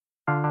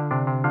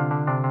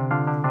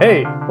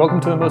Hey,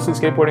 welcome to the Mostly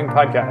Skateboarding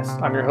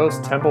Podcast. I'm your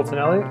host, Temple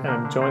Tonelli, and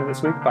I'm joined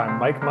this week by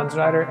Mike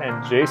Munzenreiter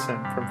and Jason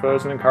from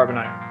Frozen and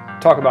Carbonite.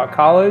 Talk about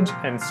college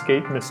and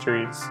skate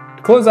mysteries.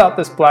 To close out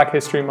this Black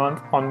History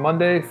Month, on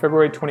Monday,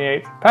 February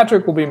 28th,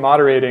 Patrick will be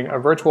moderating a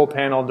virtual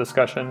panel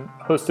discussion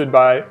hosted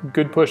by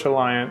Good Push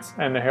Alliance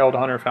and the Harold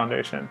Hunter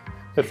Foundation.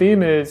 The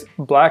theme is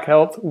Black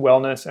Health,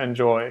 Wellness, and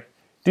Joy.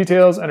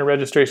 Details and a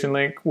registration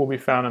link will be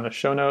found in the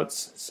show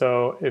notes,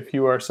 so if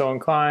you are so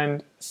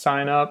inclined,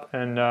 sign up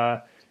and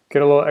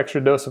get a little extra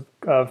dose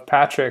of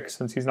Patrick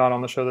since he's not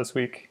on the show this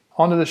week.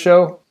 On to the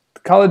show.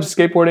 The College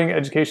Skateboarding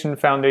Education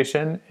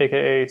Foundation,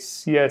 aka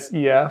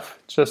CSEF,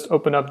 just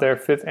opened up their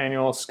 5th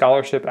annual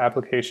scholarship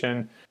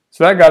application.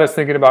 So that got us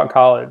thinking about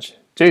college.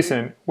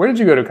 Jason, where did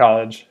you go to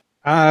college?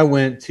 I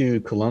went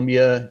to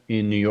Columbia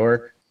in New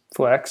York.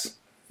 Flex.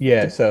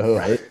 Yeah, so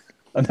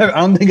I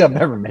don't think I've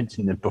ever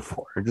mentioned it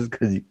before, just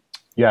because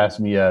you asked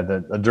me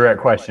a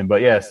direct question.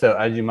 But yeah, so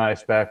as you might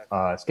expect,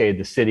 skated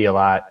the city a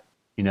lot.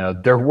 You know,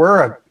 there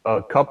were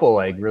a couple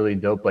like really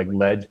dope like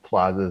ledge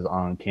plazas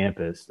on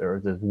campus. There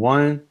was this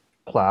one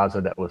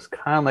plaza that was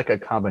kind of like a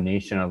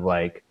combination of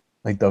like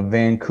the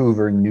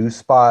Vancouver New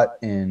Spot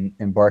in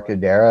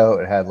Embarcadero.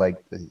 It had like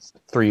these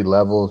 3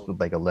 levels with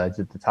like a ledge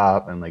at the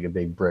top and like a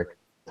big brick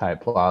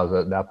type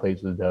plaza. That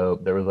place was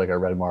dope. There was like a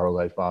red marble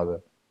ledge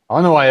plaza. I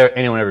don't know why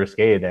anyone ever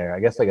skated there. I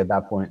guess like at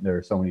that point there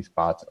were so many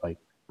spots that, like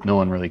no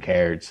one really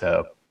cared.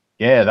 So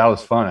yeah, that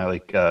was fun. I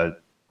like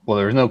well,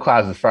 there was no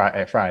classes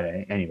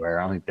Friday anywhere.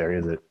 I don't think there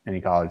is at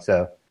any college.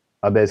 So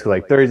I basically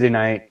like Thursday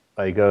night,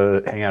 like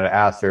go hang out at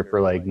Astor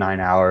for like 9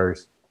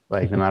 hours,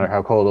 like no matter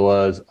how cold it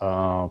was.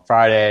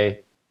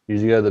 Friday,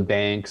 usually go to the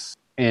banks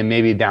and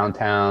maybe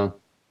downtown.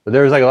 But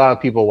there was like a lot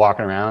of people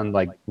walking around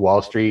like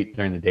Wall Street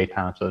during the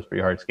daytime, so it's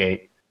pretty hard to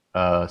skate.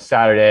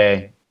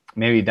 Saturday,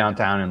 maybe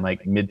downtown and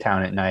like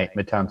Midtown at night.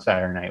 Midtown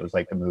Saturday night was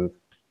like the move.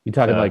 You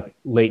talking like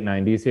late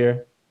 90s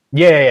here?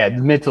 Yeah,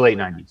 mid to late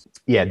 90s.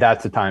 Yeah,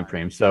 that's the time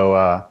frame.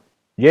 So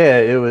yeah,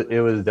 it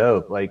was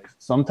dope. Like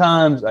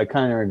sometimes I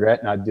kind of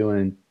regret not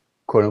doing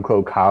quote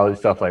unquote college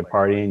stuff like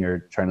partying or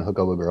trying to hook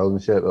up with girls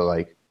and shit, but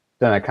like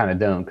then I kind of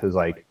don't because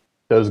like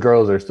those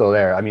girls are still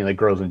there. I mean, like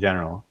girls in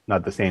general,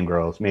 not the same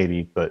girls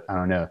maybe, but I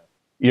don't know.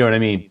 You know what I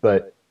mean?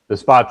 But the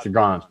spots are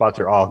gone. Spots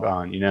are all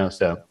gone, you know?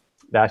 So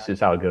that's just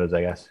how it goes,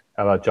 I guess.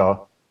 How about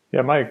y'all?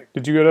 Yeah, Mike,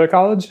 did you go to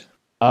college?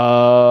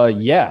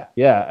 Yeah.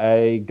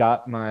 I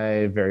got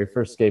my very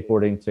first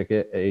skateboarding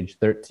ticket at age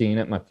 13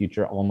 at my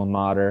future alma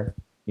mater,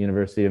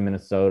 University of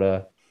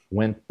Minnesota.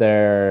 Went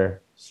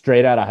there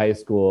straight out of high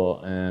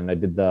school, and I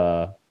did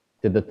the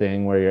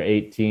thing where you're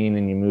 18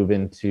 and you move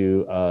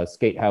into a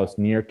skate house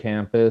near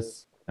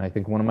campus. And I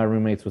think one of my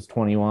roommates was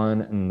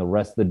 21, and the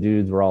rest of the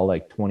dudes were all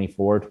like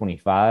 24,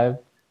 25.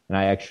 And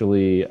I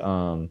actually,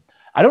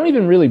 I don't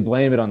even really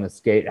blame it on the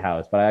skate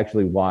house, but I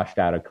actually washed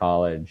out of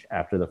college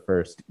after the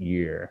first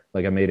year.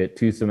 Like I made it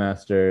 2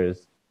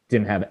 semesters,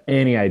 didn't have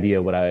any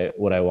idea what I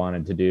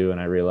wanted to do.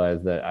 And I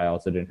realized that I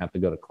also didn't have to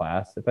go to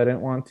class if I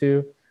didn't want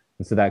to.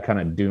 And so that kind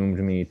of doomed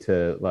me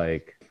to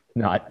like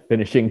not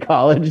finishing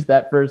college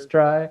that first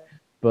try.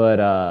 But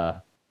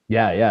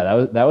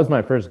yeah, that was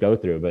my first go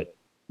through, but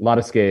a lot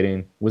of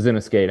skating, was in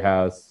a skate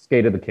house,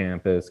 skated the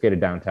campus, skated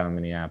downtown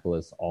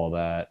Minneapolis, all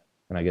that.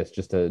 And I guess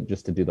just to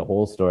do the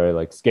whole story,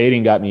 like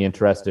skating got me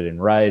interested in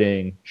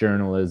writing,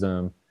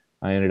 journalism.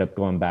 I ended up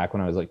going back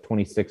when I was like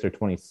 26 or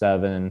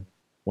 27,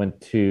 went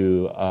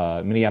to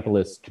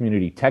Minneapolis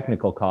Community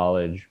Technical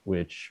College,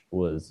 which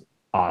was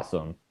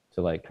awesome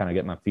to like kind of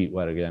get my feet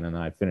wet again. And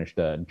then I finished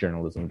a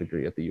journalism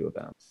degree at the U of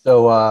M.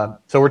 So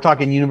we're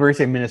talking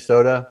University of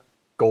Minnesota,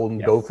 Golden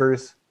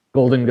Gophers.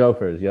 Golden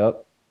Gophers,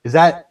 yep. Is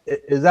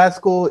that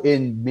school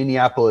in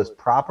Minneapolis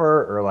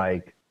proper or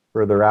like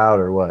further out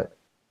or what?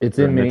 It's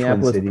in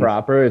Minneapolis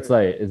proper. It's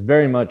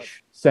very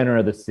much center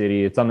of the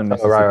city. It's on the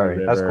Mississippi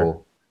River. That's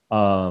cool.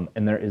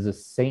 And there is a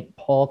St.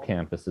 Paul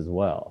campus as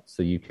well.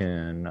 So you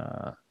can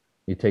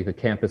you take the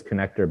campus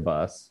connector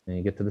bus and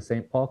you get to the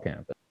St. Paul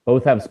campus.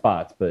 Both have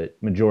spots, but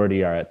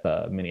majority are at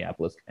the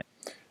Minneapolis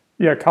campus.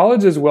 Yeah,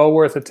 college is well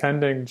worth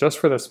attending just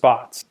for the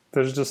spots.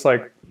 There's just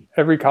like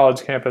every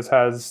college campus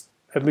has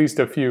at least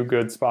a few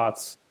good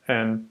spots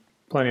and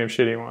plenty of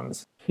shitty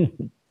ones.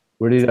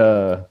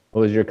 What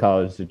was your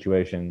college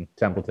situation,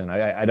 Templeton?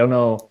 I don't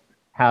know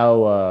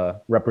how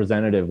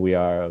representative we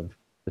are of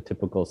the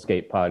typical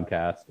skate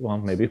podcast. Well,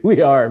 maybe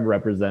we are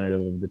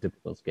representative of the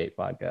typical skate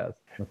podcast.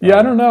 Yeah,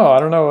 I don't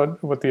know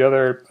what the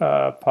other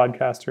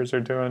podcasters are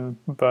doing,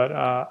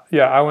 but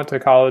yeah, I went to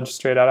college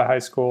straight out of high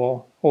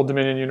school, Old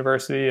Dominion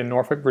University in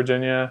Norfolk,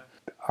 Virginia.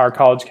 Our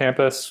college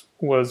campus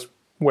was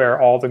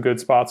where all the good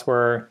spots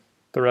were.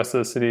 The rest of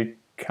the city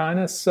kind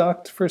of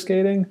sucked for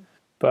skating,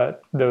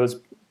 but there was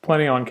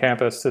plenty on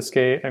campus to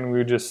skate, and we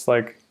would just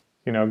like,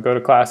 you know, go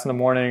to class in the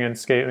morning and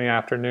skate in the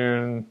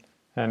afternoon.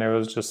 And it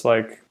was just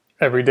like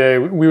every day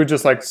we would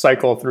just like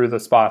cycle through the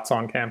spots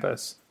on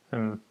campus,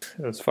 and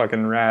it was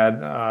fucking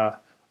rad.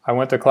 I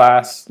went to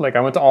class, like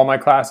I went to all my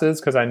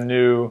classes because I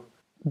knew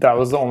that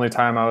was the only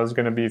time I was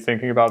going to be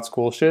thinking about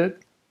school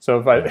shit.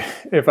 So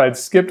if I'd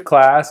skipped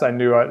class, I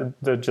knew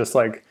that just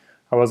like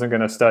I wasn't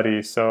going to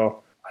study.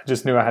 So I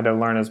just knew I had to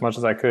learn as much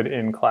as I could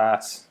in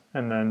class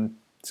and then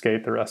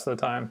skate the rest of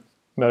the time.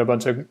 Met a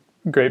bunch of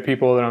great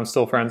people that I'm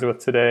still friends with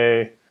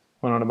today.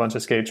 Went on a bunch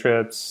of skate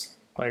trips.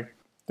 Like,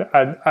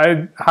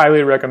 I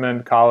highly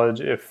recommend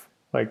college if,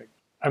 like,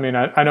 I mean,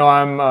 I know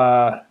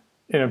I'm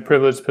in a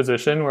privileged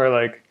position where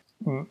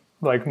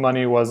like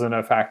money wasn't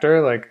a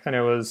factor, like, and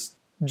it was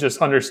just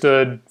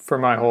understood for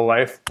my whole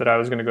life that I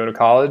was going to go to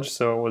college.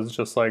 So it was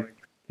just like,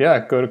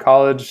 yeah, go to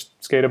college,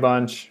 skate a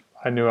bunch.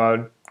 I knew I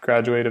would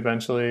graduate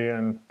eventually,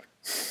 and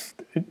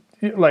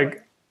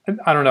like,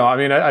 I don't know. I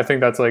mean, I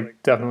think that's like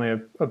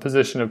definitely a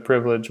position of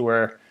privilege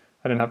where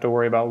I didn't have to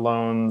worry about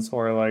loans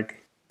or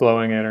like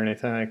blowing it or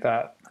anything like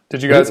that.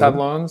 Did you guys have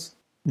loans?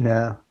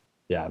 No.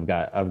 Yeah,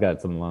 I've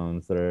got some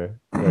loans that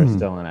are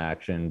still in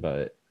action,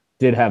 but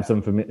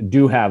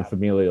do have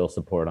familial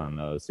support on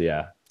those. So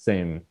yeah,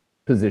 same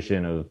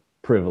position of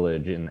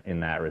privilege in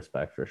that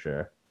respect for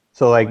sure.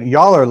 So like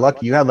y'all are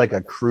lucky you had like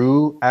a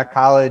crew at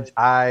college.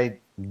 I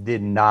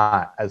did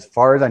not. As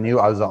far as I knew,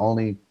 I was the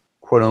only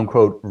quote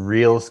unquote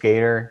real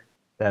skater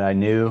that I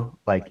knew,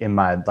 like in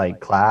my like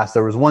class.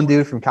 There was one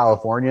dude from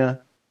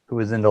California who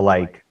was into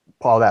like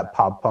all that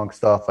pop punk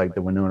stuff, like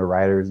the Winona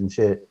Riders and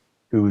shit,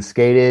 who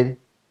skated,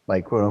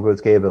 like quote unquote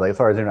skated, but like as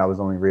far as I knew, I was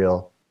the only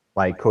real,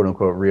 like quote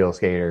unquote real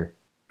skater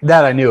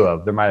that I knew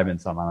of. There might have been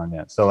some, I don't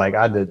know. So like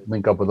I had to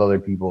link up with other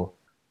people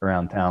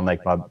around town,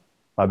 like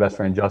my best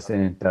friend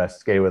Justin that I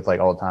skated with like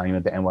all the time. He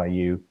went to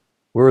NYU.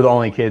 We were the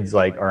only kids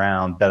like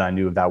around that I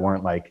knew of that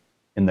weren't like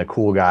in the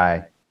cool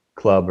guy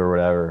club or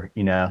whatever,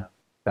 you know,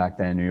 back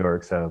then in New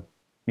York. So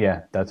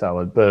yeah, that's how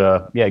it was.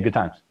 But yeah, good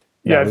times.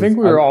 Yeah, I think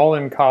we were all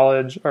in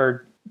college.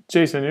 Or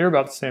Jason, you're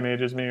about the same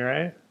age as me,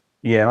 right?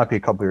 Yeah, I might be a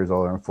couple years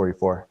older. I'm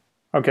 44.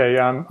 Okay,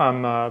 yeah,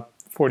 I'm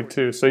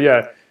 42. So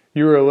yeah,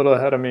 you were a little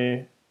ahead of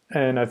me,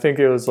 and I think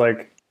it was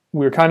like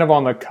we were kind of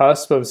on the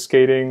cusp of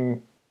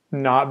skating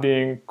not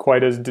being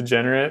quite as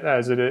degenerate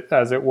as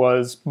it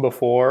was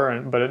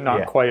before, but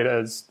not quite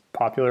as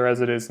popular as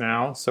it is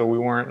now. So we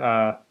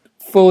weren't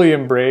fully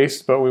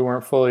embraced, but we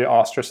weren't fully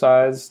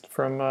ostracized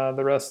from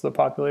the rest of the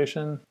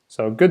population.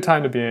 So good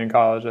time to be in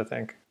college, I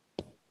think.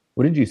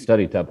 What did you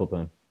study,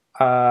 Templeton?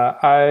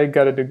 I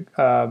got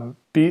a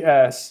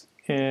BS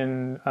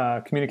in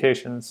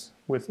communications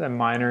with a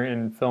minor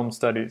in film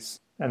studies.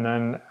 And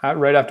then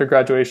right after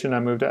graduation, I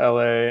moved to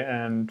LA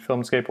and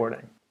film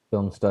skateboarding.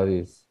 Film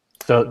studies.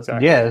 So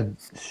exactly. Yeah,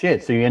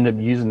 shit. So you end up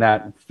using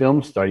that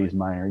film studies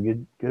minor.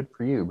 Good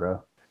for you,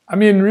 bro. I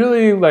mean,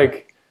 really,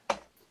 like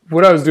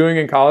what I was doing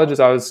in college is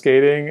I was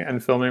skating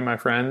and filming my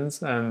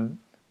friends, and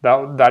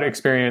that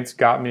experience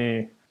got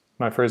me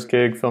my first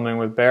gig filming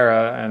with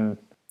Bara, and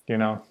you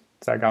know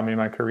that got me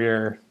my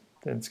career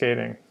in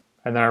skating.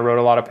 And then I wrote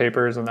a lot of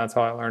papers, and that's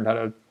how I learned how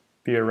to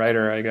be a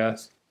writer, I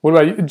guess. What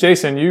about you,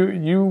 Jason?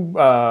 You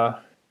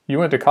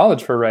went to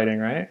college for writing,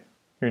 right?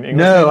 You're an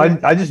English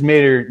major? I just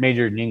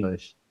majored in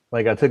English.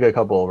 Like I took a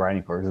couple of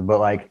writing courses, but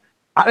like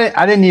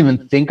I didn't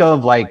even think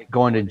of like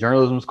going to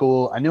journalism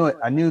school. I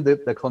knew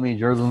that the Columbia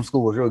Journalism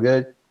School was real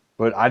good,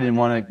 but I didn't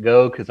want to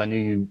go because I knew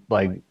you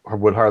like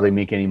would hardly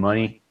make any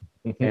money,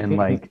 and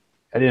like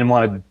I didn't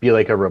want to be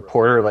like a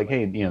reporter. Like,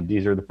 hey, you know,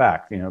 these are the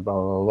facts. You know, blah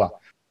blah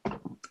blah.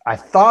 I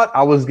thought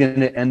I was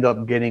going to end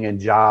up getting a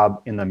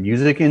job in the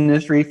music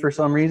industry for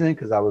some reason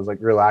because I was like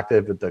real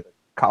active at the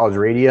college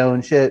radio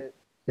and shit.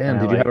 Damn,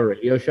 did you have a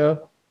radio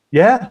show?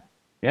 Yeah,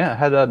 I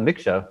had a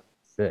mix show.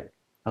 Sick.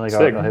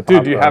 Sick.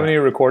 Dude, do you have any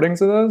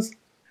recordings of those?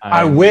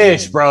 I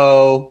wish,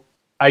 bro.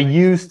 I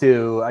used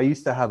to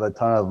have a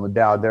ton of them.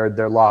 Now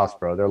they're lost,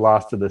 bro. They're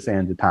lost to the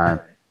sands of time.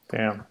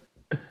 Damn.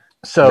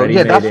 So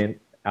ready-made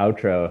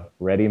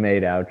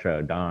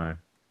outro. Darn.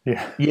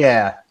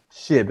 Yeah.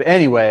 Shit. But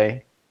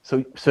anyway,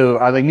 so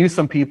I like knew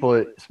some people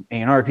at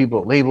A&R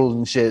people at labels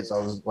and shit. So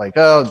I was like,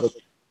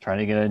 trying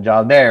to get a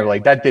job there.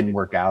 Like that didn't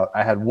work out.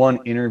 I had one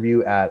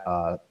interview at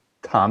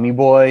Tommy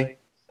Boy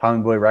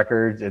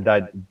Records, and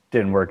that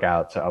didn't work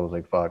out. So I was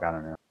like, fuck, I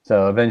don't know.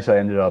 So eventually I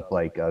ended up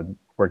like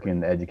working in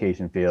the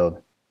education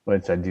field,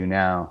 which I do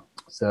now.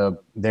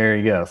 So there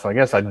you go. So I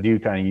guess I do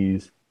kind of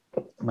use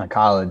my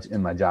college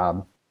in my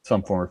job,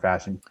 some form or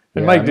fashion.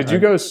 And Mike, did you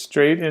go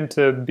straight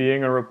into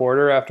being a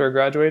reporter after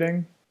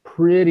graduating?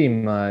 Pretty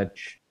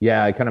much.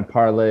 Yeah, I kind of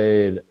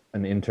parlayed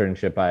an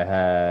internship I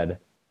had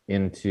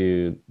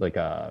into like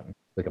a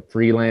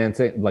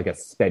freelancing, like a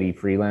steady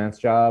freelance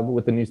job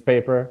with the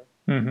newspaper.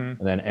 And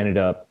then ended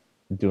up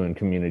doing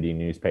community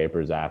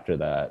newspapers after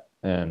that.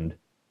 And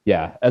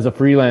yeah, as a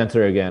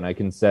freelancer, again, I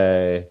can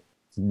say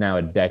it's now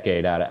a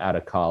decade out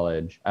of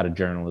college, out of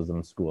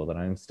journalism school, that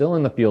I'm still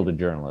in the field of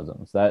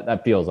journalism. So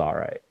that feels all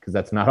right, because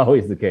that's not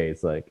always the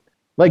case.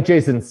 Like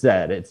Jason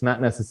said, it's not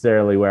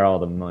necessarily where all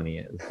the money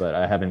is, but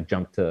I haven't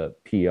jumped to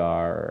PR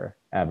or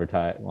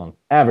advertising. Well,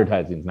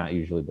 advertising is not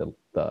usually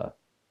the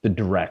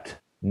direct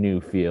new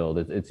field.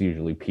 It's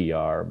usually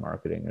PR,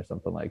 marketing, or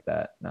something like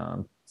that.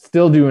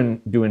 Still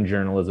doing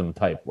journalism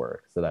type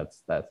work, so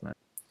that's nice.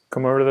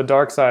 Come over to the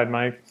dark side,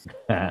 Mike.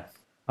 I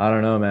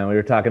don't know, man. We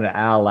were talking to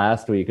Al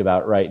last week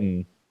about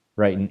writing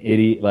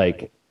idiot,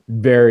 like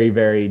very,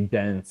 very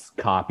dense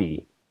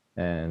copy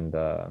And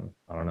I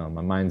don't know,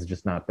 my mind's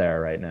just not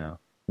there right now.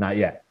 Not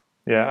yet.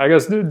 Yeah, I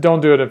guess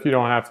don't do it if you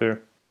don't have to.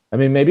 I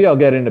mean, maybe I'll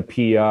get into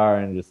PR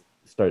and just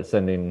start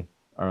sending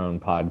our own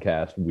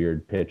podcast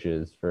weird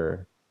pitches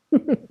for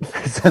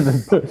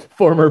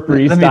former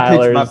freestylers. Let me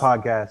pitch my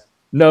podcast.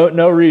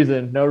 No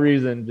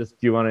reason. Just,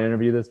 do you want to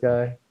interview this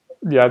guy?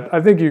 Yeah,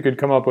 I think you could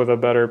come up with a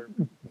better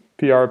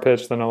PR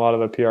pitch than a lot of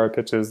the PR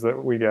pitches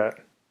that we get.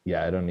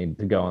 Yeah, I don't need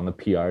to go on the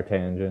PR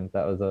tangent.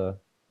 That was a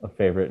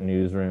favorite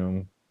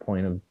newsroom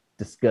point of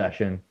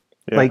discussion.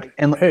 Yeah. Like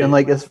and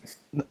like it's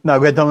no,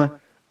 go ahead, tell me.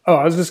 Oh,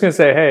 I was just gonna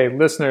say, hey,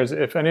 listeners,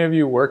 if any of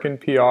you work in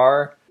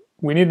PR,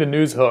 we need a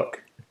news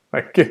hook.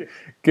 Like,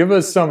 give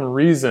us some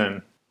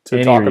reason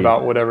to talk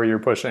about whatever you're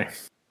pushing.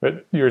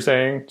 But you were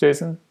saying,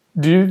 Jason,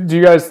 do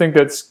you guys think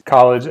that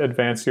college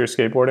advanced your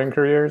skateboarding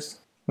careers?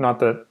 Not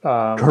that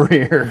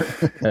career.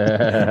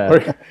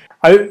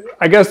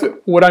 I guess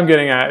what I'm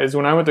getting at is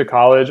when I went to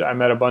college, I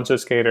met a bunch of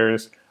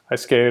skaters. I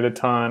skated a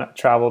ton,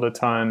 traveled a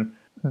ton.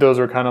 Those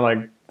were kind of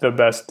like the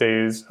best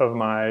days of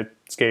my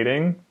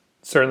skating.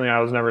 Certainly I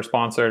was never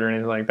sponsored or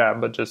anything like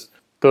that, but just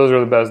those were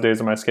the best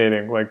days of my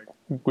skating. Like,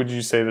 would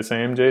you say the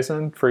same,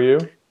 Jason, for you?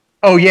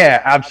 Oh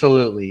yeah,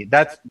 absolutely.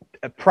 That's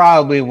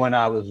probably when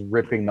I was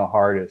ripping the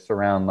hardest,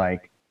 around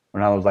like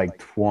when I was like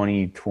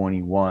 20,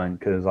 21,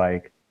 because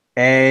like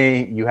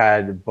you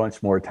had a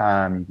bunch more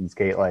time. You can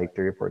skate like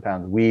 3 or 4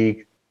 times a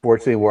week.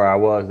 Fortunately, where I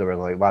was, there was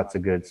like lots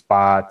of good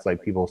spots.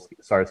 Like people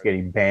started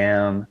skating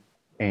BAM,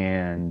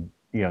 and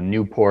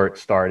Newport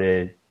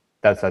started.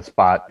 That's that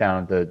spot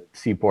down at the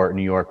Seaport,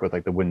 New York, with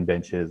like the wooden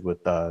benches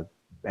with the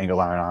angle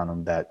iron on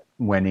them that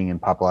Wenning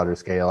and Pappalardo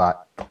skate a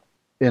lot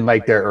in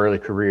like their early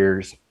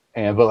careers.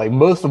 But like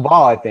most of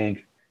all, I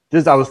think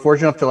just I was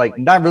fortunate enough to like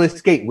not really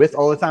skate with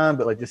all the time,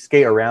 but like just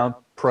skate around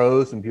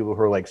pros and people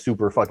who are like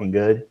super fucking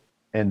good.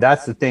 And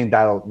that's the thing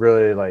that'll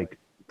really like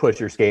push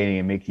your skating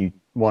and make you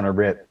want to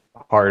rip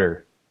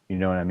harder. You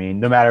know what I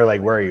mean? No matter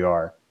like where you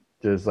are,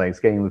 just like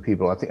skating with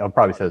people. I think I've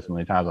probably said this so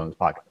many times on this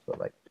podcast, but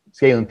like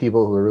skating with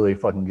people who are really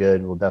fucking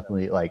good will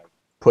definitely like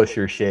push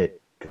your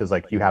shit, because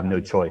like you have no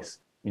choice.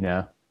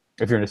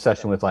 If you're in a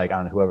session with like, I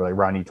don't know, whoever, like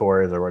Ronnie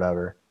Torres or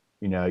whatever,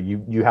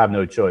 you have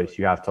no choice.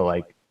 You have to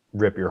like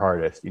rip your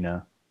hardest,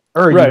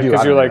 Or right,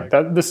 because you're like,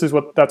 that's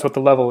what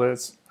the level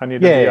is. I need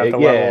to be at the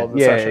level of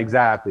the session. Yeah,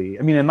 exactly.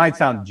 I mean, it might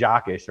sound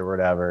jockish or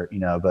whatever,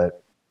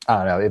 but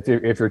I don't know.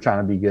 If you're trying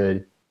to be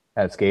good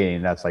at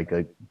skating, that's like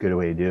a good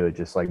way to do it.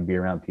 Just like be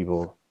around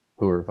people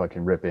who are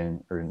fucking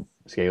ripping, or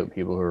skate with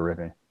people who are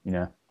ripping,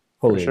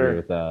 Totally agree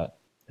with that.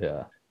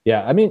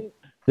 Yeah. I mean,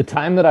 the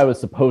time that I was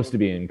supposed to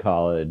be in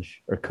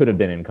college, or could have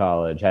been in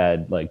college,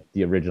 had like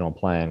the original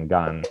plan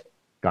gone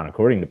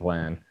according to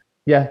plan.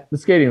 Yeah, the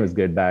skating was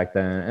good back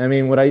then. I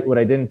mean, what I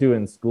didn't do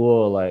in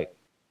school, like,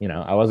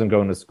 I wasn't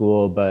going to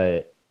school,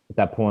 but at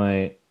that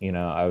point,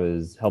 I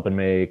was helping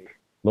make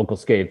local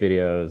skate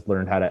videos,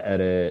 learned how to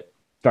edit,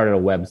 started a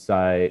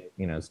website,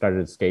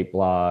 started a skate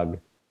blog,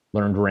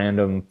 learned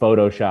random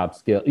Photoshop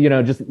skill,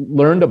 just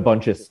learned a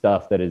bunch of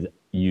stuff that is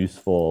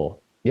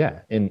useful,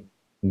 in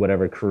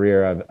whatever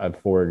career I've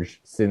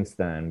forged since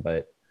then.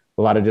 But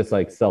a lot of just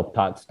like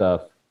self-taught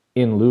stuff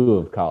in lieu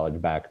of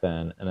college back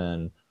then. And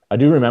then I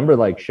do remember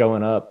like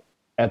showing up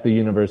at the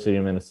University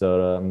of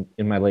Minnesota. I'm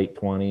in my late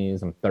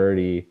 20s. I'm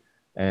 30,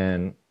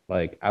 and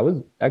like I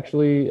was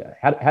actually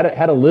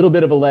had a little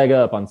bit of a leg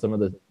up on some of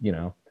the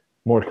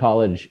more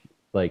college,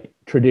 like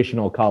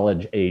traditional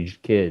college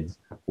aged kids,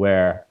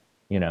 where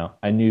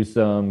I knew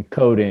some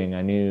coding,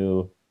 I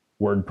knew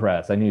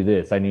WordPress, I knew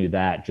this, I knew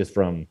that, just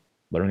from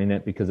learning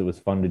it because it was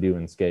fun to do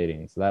in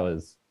skating. So that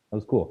was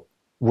cool.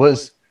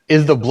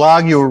 Is the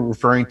blog you were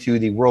referring to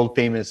the world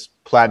famous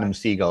Platinum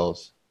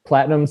Seagulls?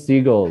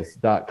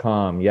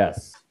 PlatinumSeagulls.com,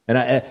 yes. And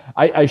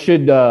I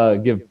should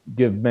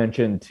give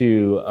mention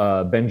to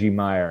Benji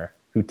Meyer,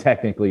 who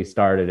technically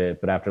started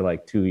it, but after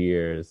like 2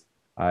 years,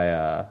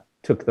 I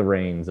took the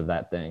reins of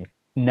that thing.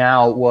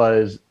 Now,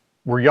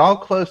 were y'all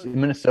close in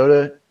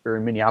Minnesota or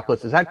in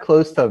Minneapolis? Is that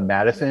close to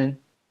Madison?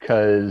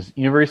 Because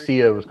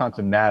University of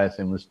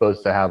Wisconsin-Madison was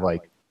supposed to have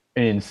like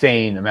an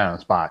insane amount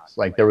of spots.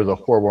 Like there was a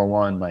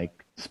 411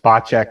 like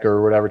spot check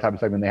or whatever type of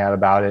segment they had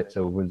about it.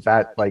 So was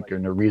that like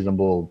in a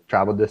reasonable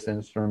travel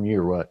distance from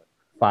you or what?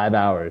 5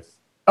 hours.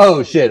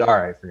 Oh shit! All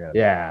right, forget.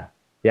 Yeah.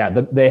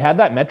 They had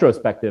that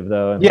Metrospective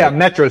though. And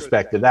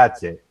Metrospective.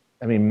 That's it.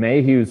 I mean,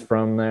 Mayhew's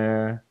from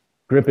there.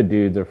 Grip of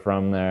Dudes are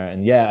from there,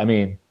 and I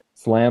mean,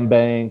 Slam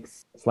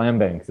Banks is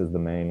the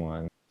main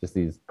one. Just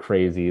these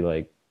crazy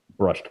like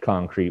brushed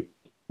concrete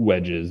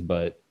wedges.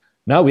 But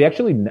no,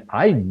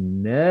 I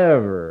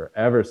never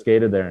ever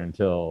skated there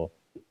until,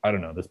 I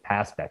don't know, this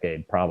past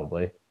decade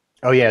probably.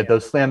 Oh yeah,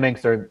 those Slam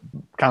Banks are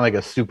kind of like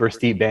a super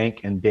steep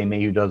bank, and Dave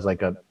Mayhew does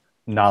like a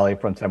nollie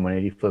frontside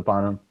 180 flip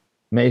on them.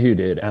 Mayhew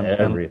did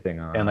everything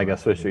on, and like a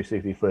switch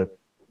 360 flip.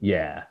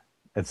 Yeah,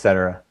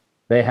 etc.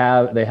 They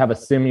have a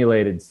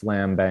simulated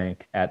slam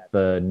bank at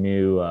the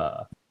new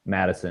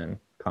Madison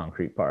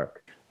Concrete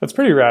Park. That's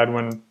pretty rad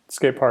when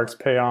skate parks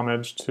pay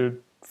homage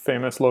to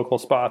famous local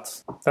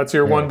spots. That's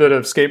your one bit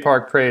of skate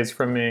park praise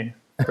from me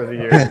for the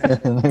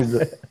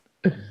year.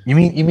 You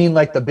mean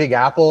like the Big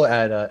Apple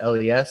at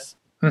LES?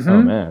 Mhm.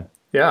 Oh man.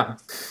 Yeah.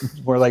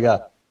 It's more like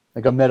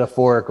a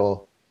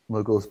metaphorical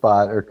local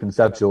spot or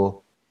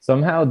conceptual.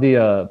 Somehow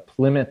the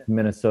Plymouth,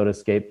 Minnesota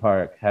skate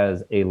park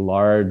has a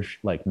large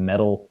like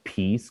metal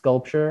P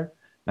sculpture.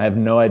 I have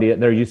no idea.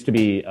 There used to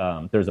be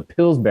there's a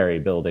Pillsbury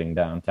building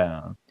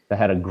downtown that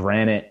had a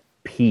granite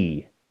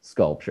P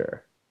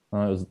sculpture. It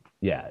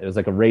was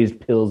like a raised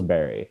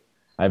Pillsbury.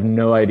 I have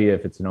no idea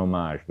if it's an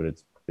homage, but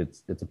it's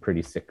a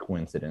pretty sick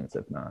coincidence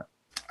if not.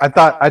 I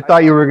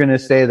thought you were gonna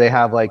say they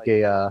have like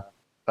a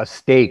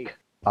stake,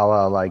 a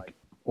la like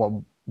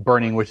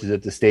burning witches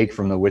at the stake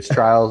from the witch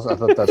trials. I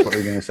thought that's what you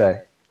were gonna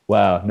say.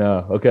 Wow,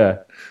 no, okay.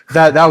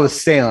 That was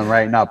Salem,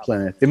 right? Not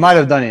Plymouth. They might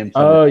have done it in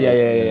Plymouth. Oh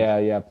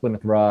yeah.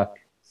 Plymouth Rock,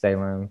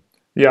 Salem.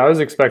 Yeah, I was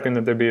expecting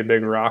that there'd be a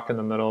big rock in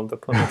the middle of the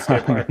Plymouth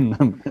skate park.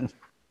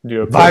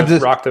 Do a Vibes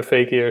Plymouth rock to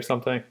fakie or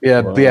something.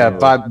 Yeah, Whoa. yeah.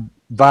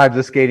 Vibe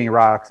the skating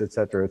rocks,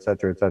 etc.,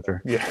 etc.,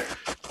 etc. Yeah.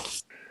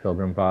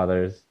 Pilgrim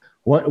Fathers.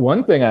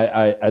 One thing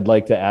I'd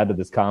like to add to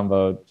this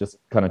combo, just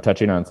kind of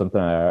touching on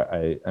something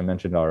I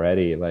mentioned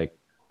already. Like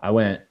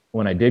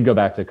when I did go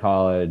back to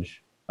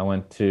college, I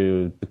went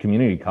to the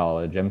community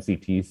college,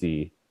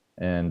 MCTC,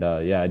 and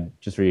I'd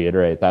just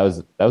reiterate that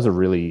was a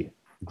really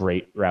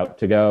great route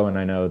to go. And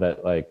I know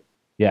that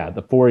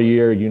the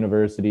 4-year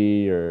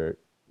university or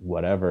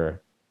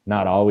whatever,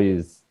 not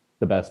always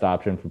the best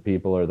option for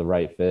people or the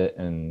right fit.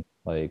 And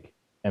like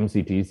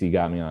MCTC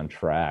got me on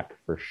track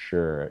for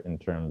sure in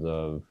terms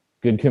of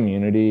good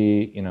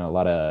community, a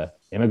lot of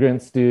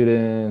immigrant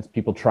students,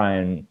 people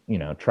trying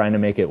to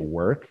make it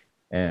work.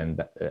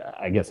 And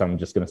I guess I'm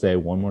just going to say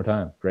one more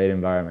time, great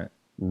environment.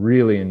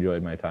 Really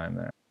enjoyed my time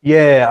there.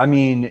 Yeah, I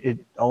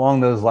mean, along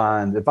those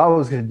lines, if I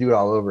was going to do it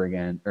all over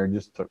again, or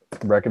just to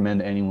recommend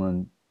to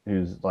anyone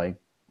who's like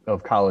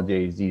of college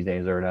age these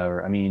days or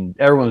whatever, I mean,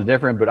 everyone's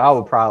different, but I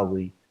would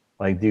probably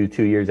like do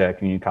 2 years at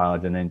community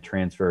college and then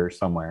transfer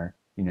somewhere,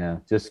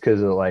 just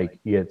because of like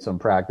you get some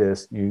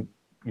practice,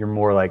 you're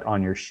more like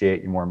on your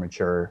shit, you're more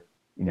mature,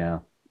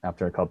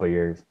 after a couple of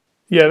years.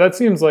 Yeah, that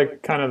seems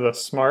like kind of the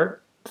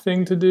smart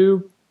thing to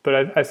do.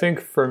 But I think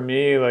for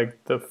me,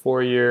 like the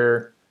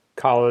 4-year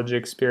college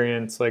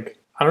experience, like,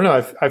 I don't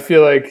know, I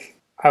feel like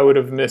I would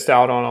have missed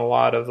out on a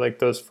lot of like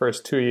those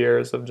first 2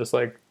 years of just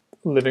like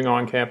living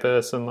on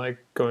campus and like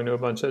going to a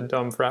bunch of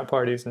dumb frat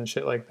parties and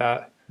shit like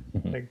that.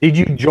 Like, did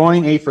you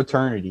join a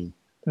fraternity?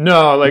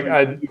 No, like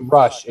Did you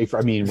rush.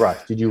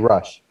 Did you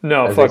rush?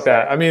 No, fuck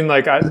that. I mean,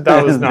 like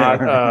that was not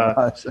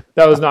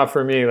that was not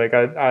for me. Like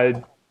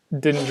I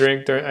didn't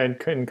drink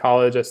in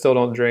college. I still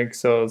don't drink,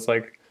 so it's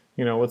like,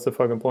 what's the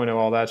fucking point of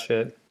all that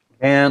shit?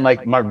 And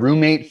like my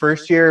roommate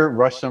first year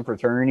rushed some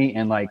fraternity,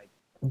 and like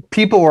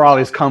people were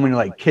always coming to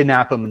like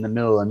kidnap him in the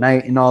middle of the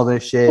night and all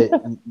this shit.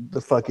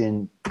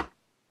 And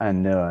I had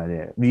no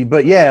idea.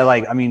 But yeah,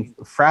 like I mean,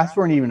 frats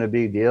weren't even a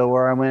big deal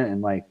where I went,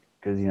 and like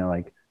because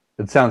like.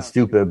 It sounds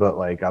stupid, but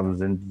like I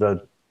was in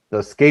the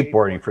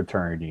skateboarding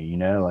fraternity,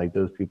 like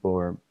those people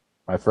were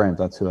my friends.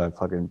 That's who I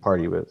fucking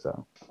party with.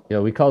 So yeah,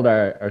 we called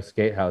our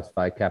skate house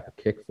Phi Kappa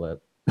Kickflip.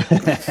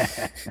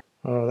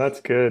 Oh, that's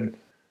good.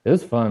 It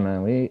was fun,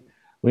 man.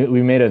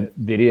 We made a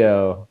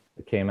video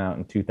that came out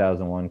in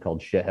 2001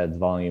 called Shitheads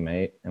Volume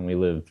 8, and we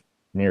lived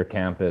near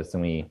campus,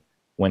 and we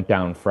went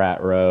down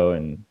Frat Row,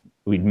 and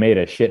we'd made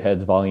a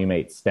Shitheads Volume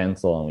 8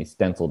 stencil, and we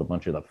stenciled a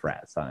bunch of the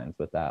frat signs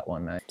with that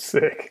one night.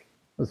 Sick.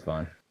 It was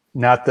fun.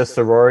 Not the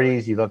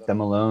sororities, you left them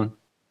alone.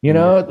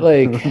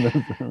 Like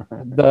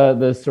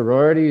the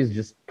sororities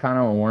just kind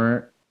of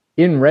weren't.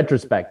 In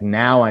retrospect,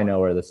 now I know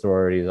where the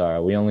sororities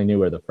are. We only knew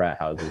where the frat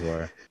houses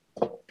were.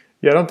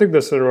 Yeah, I don't think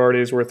the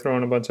sororities were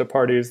throwing a bunch of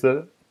parties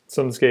that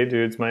some skate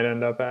dudes might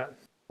end up at.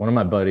 One of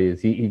my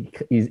buddies,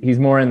 he's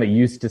more in the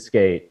used to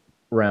skate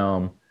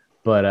realm,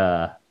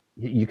 but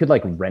you could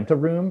like rent a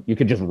room. You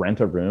could just rent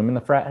a room in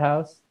the frat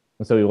house,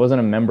 and so he wasn't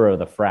a member of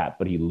the frat,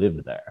 but he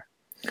lived there.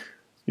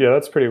 Yeah,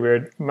 that's pretty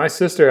weird. My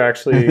sister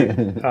actually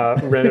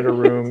rented a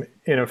room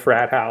in a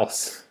frat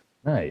house.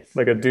 Nice.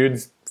 Like a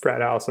dude's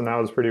frat house, and that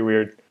was pretty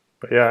weird.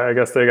 But yeah, I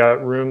guess they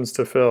got rooms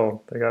to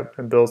fill. They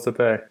got bills to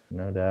pay.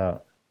 No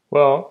doubt.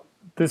 Well,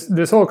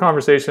 this whole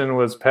conversation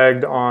was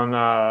pegged on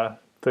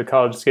the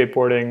College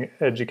Skateboarding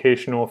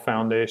Educational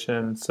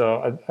Foundation.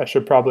 So I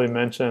should probably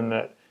mention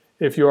that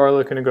if you are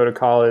looking to go to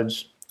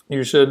college,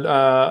 you should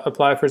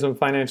apply for some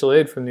financial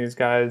aid from these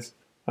guys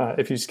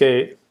if you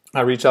skate.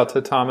 I reached out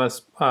to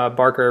Thomas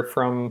Barker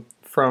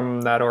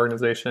from that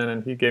organization,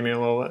 and he gave me a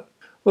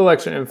little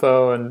extra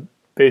info. And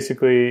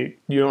basically,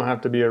 you don't have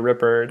to be a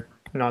ripper.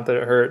 Not that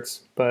it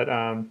hurts, but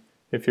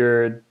if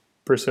you're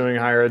pursuing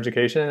higher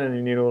education and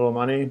you need a little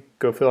money,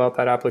 go fill out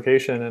that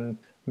application, and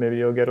maybe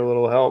you'll get a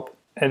little help.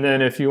 And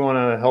then if you want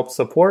to help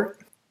support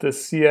the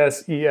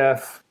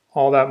CSEF,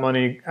 all that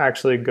money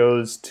actually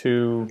goes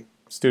to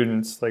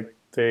students. Like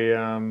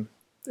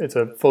it's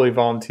a fully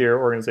volunteer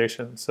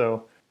organization,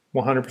 so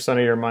 100% of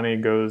your money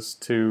goes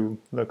to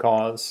the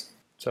cause.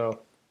 So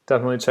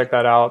definitely check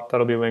that out.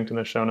 That'll be linked in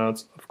the show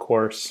notes, of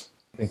course.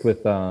 I think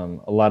with a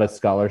lot of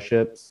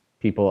scholarships,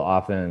 people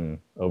often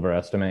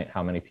overestimate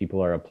how many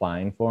people are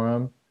applying for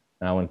them.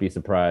 And I wouldn't be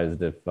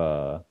surprised if,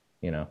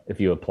 if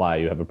you apply,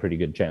 you have a pretty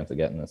good chance of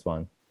getting this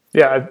one.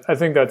 Yeah, I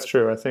think that's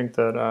true. I think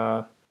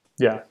that,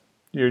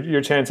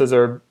 your chances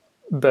are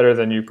better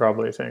than you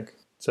probably think.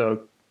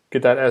 So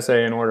get that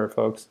essay in order,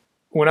 folks.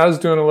 When I was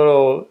doing a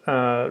little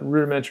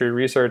rudimentary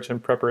research in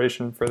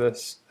preparation for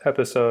this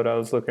episode, I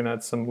was looking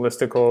at some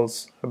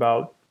listicles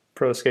about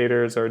pro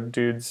skaters or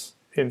dudes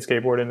in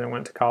skateboarding that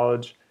went to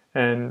college.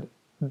 And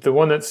the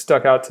one that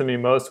stuck out to me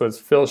most was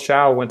Phil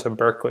Shao went to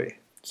Berkeley.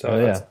 So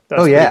that's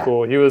pretty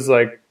cool. He was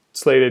like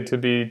slated to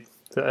be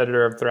the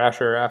editor of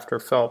Thrasher after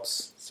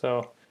Phelps.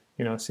 So,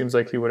 seems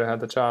like he would have had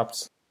the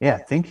chops. Yeah, I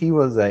think he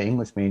was an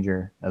English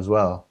major as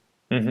well.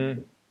 Mm-hmm.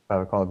 If I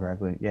recall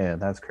correctly. Yeah,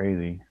 that's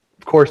crazy.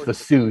 Of course, the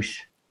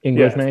swoosh.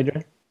 English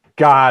major?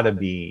 Gotta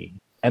be.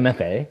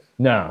 MFA?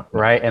 No.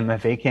 Right?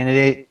 MFA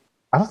candidate?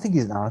 I don't think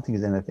he's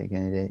MFA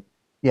candidate.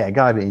 Yeah,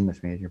 gotta be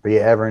English major. But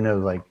yeah, everyone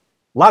knows like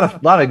a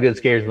lot of good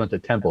skaters went to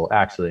Temple,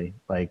 actually.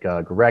 Like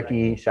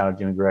Gorecki, shout out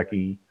Jimmy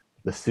Gorecki,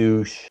 the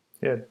swoosh.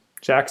 Yeah,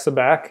 Jack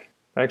Sabak.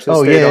 I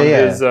actually stayed on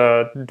his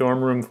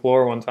dorm room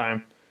floor one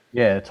time.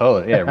 Yeah,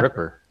 totally. Yeah,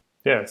 Ripper.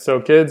 Yeah, so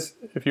kids,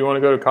 if you want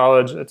to go to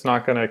college, it's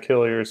not going to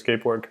kill your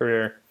skateboard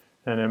career,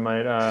 and it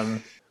might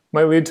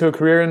lead to a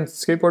career in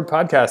skateboard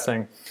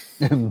podcasting.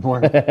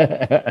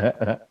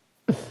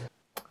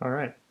 All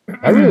right.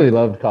 I really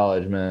loved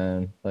college,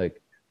 man.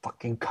 Like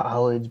fucking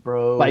college,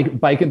 bro.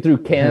 Biking through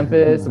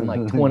campus. I'm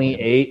like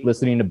 28,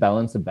 listening to Bell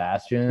and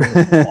Sebastian.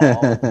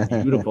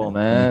 Beautiful,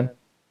 man.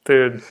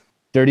 Dude.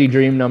 Dirty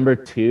Dream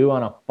 #2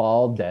 on a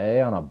fall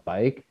day on a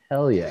bike.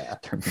 Hell yeah.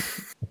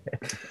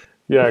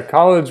 Yeah,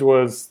 college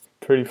was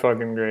pretty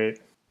fucking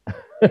great.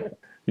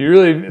 You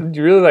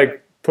really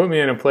like put me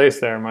in a place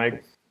there,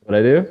 Mike. What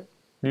I do?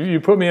 You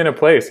put me in a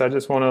place. I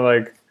just want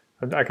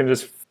to I can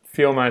just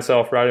feel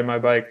myself riding my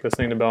bike,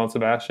 listening to Bell and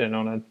Sebastian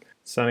on a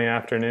sunny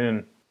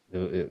afternoon.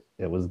 It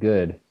was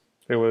good.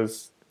 It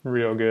was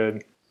real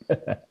good.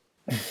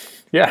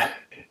 Yeah,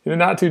 in the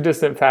not too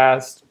distant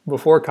past,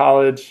 before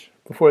college,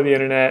 before the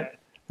internet,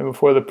 and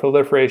before the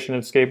proliferation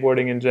of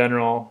skateboarding in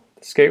general,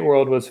 the skate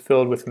world was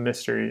filled with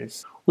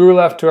mysteries. We were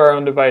left to our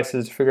own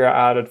devices to figure out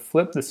how to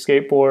flip the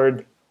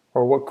skateboard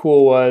or what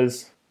cool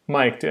was.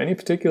 Mike, do any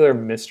particular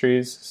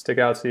mysteries stick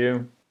out to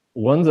you?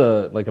 One's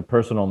a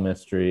personal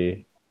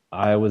mystery.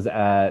 I was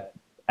at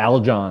Al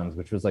John's,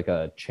 which was like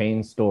a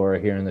chain store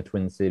here in the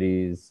Twin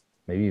Cities,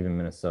 maybe even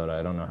Minnesota.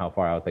 I don't know how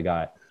far out they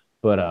got.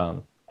 But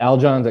Al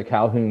John's at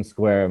Calhoun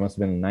Square, it must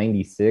have been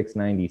 96,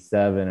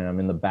 97, and I'm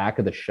in the back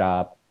of the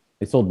shop.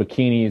 They sold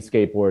bikinis,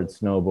 skateboards,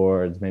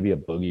 snowboards, maybe a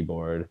boogie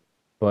board.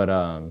 But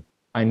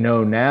I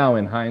know now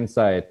in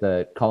hindsight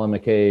that Colin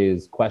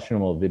McKay's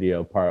questionable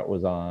video part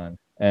was on,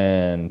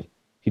 and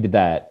he did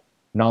that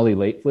nollie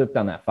late flip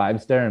down that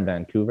 5-stair in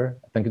Vancouver.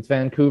 I think it's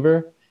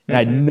Vancouver. And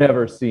I'd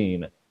never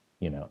seen,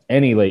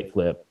 any late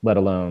flip, let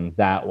alone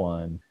that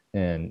one.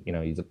 And,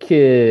 he's a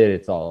kid.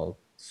 It's all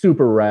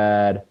super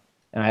rad.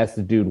 And I asked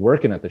the dude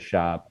working at the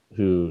shop,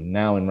 who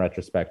now in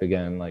retrospect,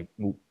 again,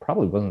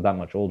 probably wasn't that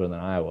much older than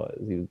I was.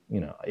 He was,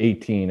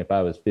 18 if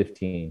I was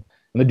 15.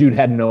 And the dude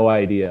had no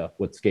idea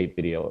what skate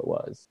video it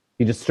was.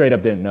 He just straight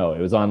up didn't know.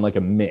 It was on like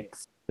a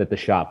mix that the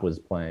shop was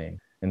playing.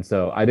 And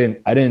so I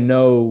didn't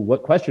know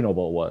what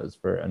questionable was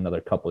for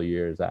another couple of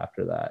years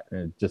after that.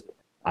 And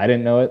I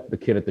didn't know it. The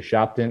kid at the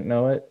shop didn't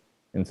know it.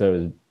 And so it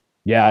was,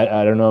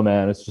 I don't know,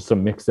 man. It's just a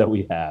mix that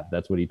we have.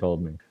 That's what he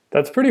told me.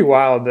 That's pretty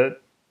wild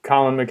that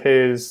Colin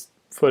McKay's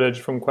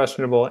footage from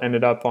questionable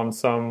ended up on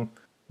some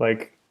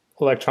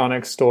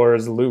electronics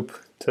store's loop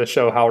to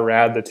show how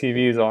rad the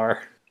TVs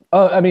are.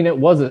 Oh, I mean, it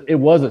was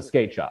a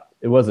skate shop.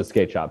 It was a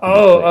skate shop.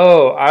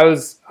 I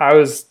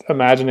was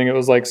imagining it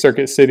was like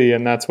Circuit City,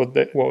 and that's what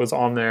was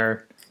on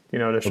there,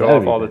 to show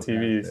off all the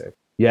TVs.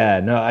 Yeah,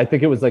 no, I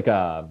think it was like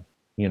one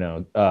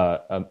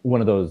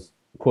of those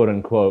quote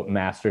unquote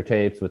master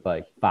tapes with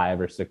like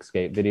 5 or 6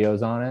 skate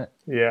videos on it.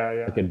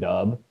 Yeah. Like a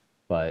dub.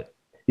 But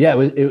yeah,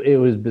 it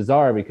was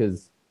bizarre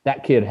because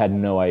that kid had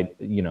no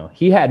idea,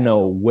 he had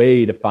no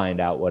way to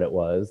find out what it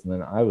was. And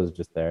then I was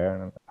just there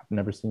and I've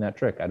never seen that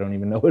trick. I don't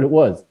even know what it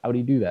was. How do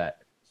you do that?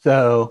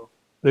 So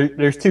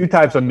there's 2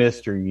 types of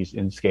mysteries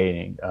in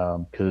skating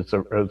because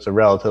it's a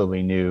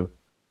relatively new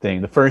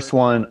thing. The first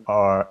one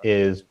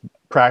is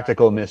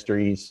practical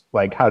mysteries,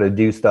 like how to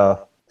do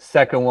stuff.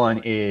 Second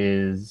one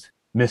is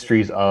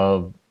mysteries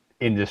of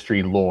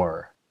industry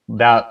lore.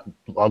 That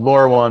a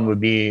lore one would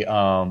be,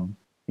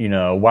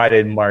 why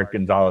did Mark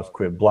Gonzalez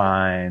quit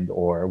blind,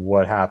 or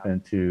what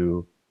happened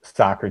to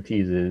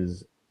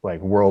Socrates'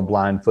 world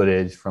blind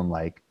footage from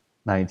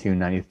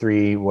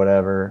 1993,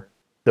 whatever.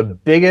 The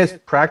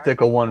biggest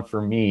practical one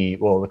for me,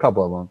 well, a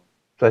couple of them,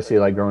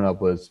 especially growing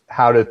up, was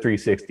how to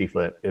 360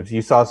 flip. If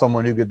you saw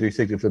someone who could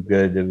 360 flip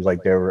good, it was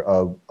like they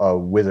were a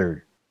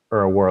wizard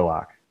or a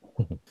warlock.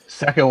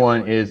 Second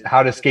one is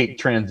how to skate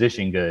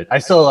transition good. I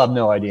still have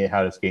no idea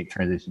how to skate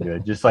transition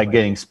good. Just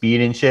getting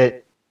speed and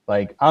shit.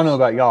 I don't know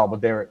about y'all,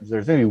 but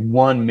there's maybe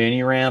one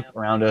mini ramp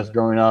around us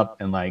growing up,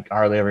 and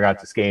hardly ever got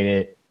to skate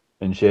it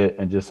and shit.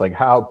 And just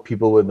how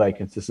people would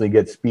consistently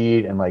get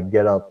speed and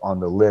get up on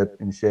the lip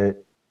and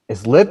shit.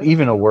 Is lip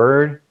even a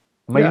word?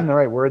 Am I Yeah. using the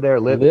right word there?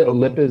 Lip.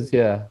 Lip is,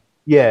 yeah.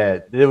 Yeah,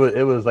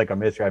 it was like a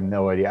mystery. I have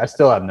no idea. I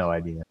still have no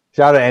idea.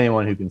 Shout out to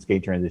anyone who can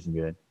skate transition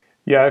good.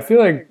 Yeah, I feel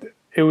like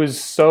it was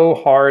so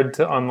hard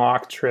to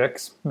unlock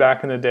tricks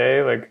back in the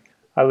day. Like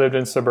I lived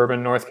in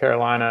suburban North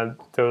Carolina.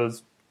 There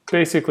was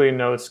basically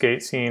no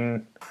skate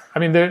scene. I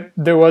mean,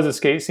 there was a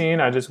skate scene.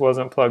 I just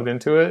wasn't plugged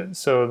into it.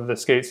 So the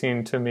skate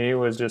scene to me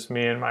was just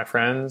me and my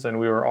friends, and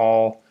we were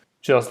all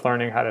just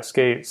learning how to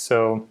skate.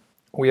 So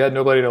we had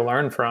nobody to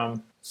learn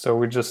from. So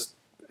we just,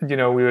 we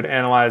would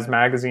analyze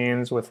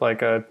magazines with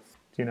like a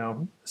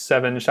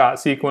 7-shot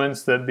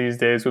sequence that these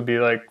days would be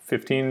like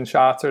 15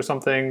 shots or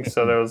something.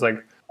 So there was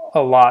like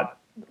a lot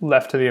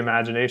left to the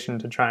imagination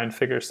to try and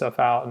figure stuff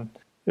out. And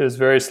it was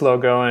very slow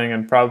going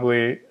and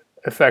probably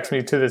affects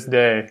me to this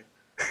day.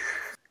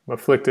 I'm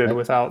afflicted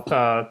without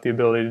the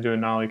ability to do a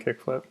nollie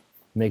kickflip.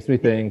 Makes me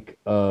think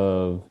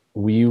of,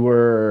 we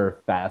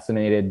were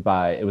fascinated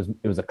by, it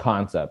was a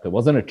concept. It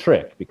wasn't a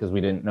trick because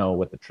we didn't know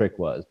what the trick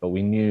was, but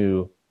we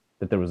knew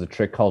that there was a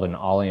trick called an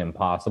ollie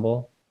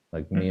impossible,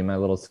 like me and my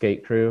little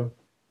skate crew.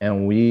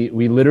 And we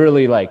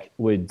literally like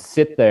would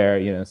sit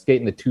there,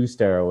 skate in the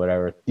two-stair or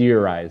whatever,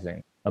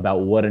 theorizing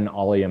about what an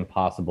ollie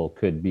impossible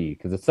could be,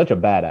 because it's such a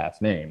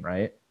badass name,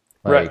 right?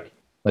 Right.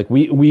 Like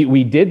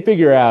we did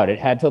figure out it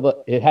had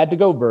to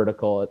go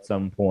vertical at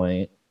some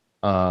point.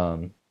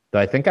 But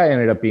I think I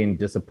ended up being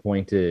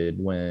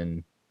disappointed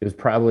when it was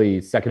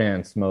probably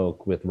Secondhand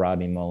Smoke with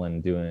Rodney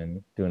Mullen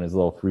doing his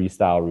little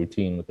freestyle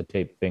routine with the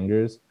taped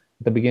fingers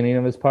at the beginning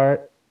of his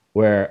part,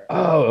 where,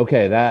 oh,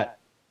 okay,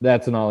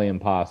 that's an ollie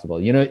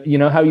impossible. You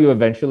know how you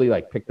eventually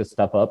like pick this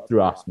stuff up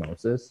through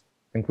osmosis?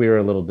 I think we were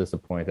a little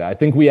disappointed. I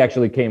think we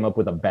actually came up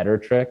with a better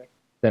trick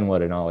than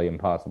what an ollie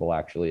impossible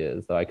actually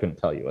is, though I couldn't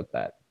tell you what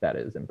that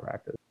is in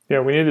practice.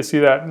 Yeah, we need to see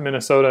that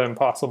Minnesota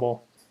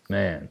impossible.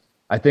 Man,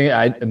 I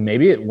think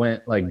maybe it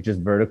went like just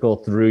vertical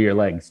through your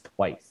legs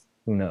twice.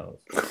 Who knows?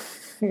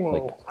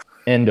 Whoa. Like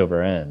end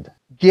over end.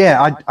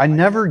 Yeah, I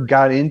never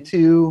got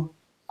into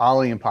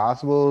ollie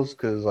impossibles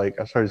because like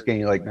I started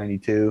skating like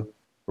 92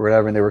 or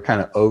whatever, and they were kind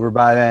of over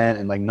by then,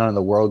 and like none of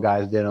the world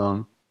guys did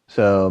them.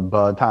 So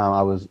by the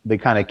time they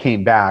kind of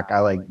came back, I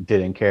like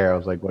didn't care. I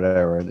was like,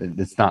 whatever.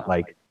 It's not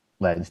like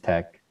Let's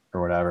Tech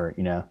or whatever,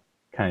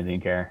 kind of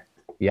didn't care.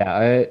 Yeah,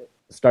 I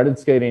started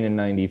skating in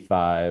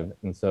 95,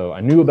 and so I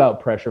knew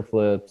about pressure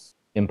flips,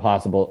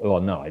 impossible. Well,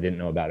 no, I didn't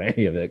know about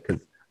any of it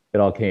because it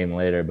all came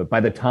later. But by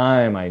the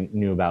time I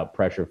knew about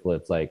pressure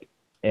flips, like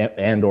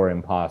and/or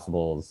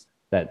impossibles,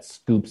 that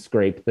scoop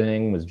scrape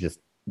thing was just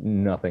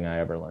nothing I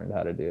ever learned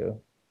how to do.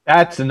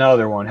 That's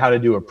another one, how to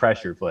do a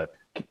pressure flip.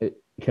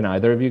 Can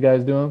either of you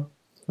guys do them?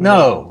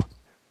 No.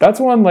 That's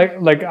one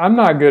like I'm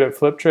not good at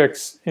flip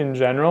tricks in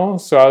general,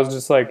 so I was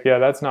just like, yeah,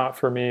 that's not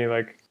for me.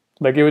 Like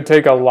it would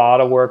take a lot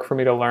of work for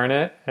me to learn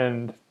it,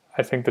 and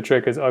I think the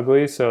trick is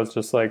ugly, so it's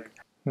just like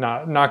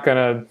not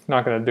gonna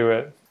do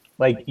it.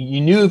 Like you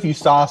knew if you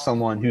saw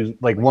someone who's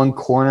like one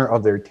corner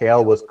of their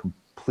tail was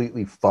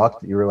completely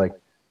fucked, you were like,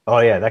 oh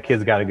yeah, that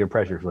kid's got a good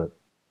pressure flip.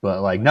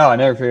 But like, no, I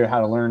never figured out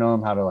how to learn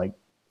them, how to like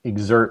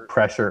exert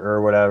pressure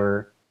or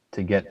whatever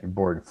to get your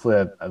board to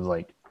flip. I was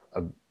like,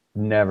 I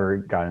never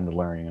got into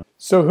learning them.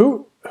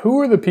 So who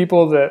are the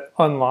people that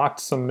unlocked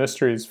some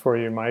mysteries for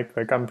you, Mike?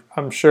 Like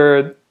I'm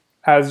sure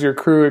as your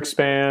crew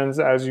expands,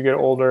 as you get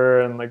older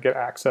and like get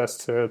access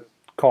to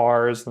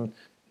cars and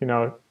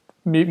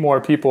meet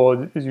more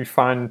people, you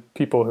find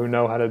people who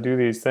know how to do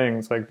these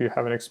things. Like, do you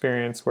have an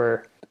experience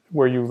where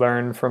you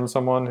learned from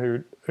someone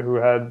who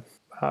had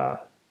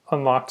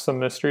unlocked some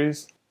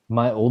mysteries?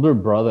 My older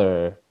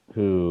brother,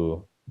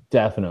 who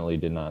definitely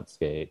did not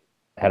skate,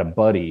 had a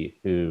buddy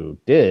who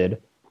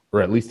did,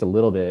 or at least a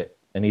little bit,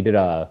 and he did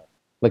a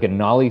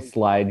nollie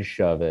slide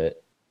shove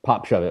it,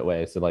 pop shove it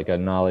way. So like a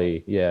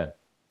nollie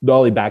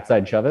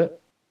backside shove it.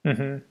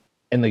 Mm-hmm.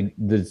 And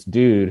this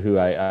dude who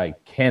I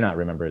cannot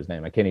remember his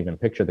name. I can't even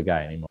picture the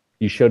guy anymore.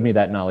 He showed me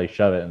that nollie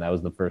shove it, and that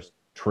was the first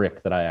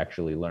trick that I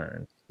actually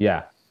learned.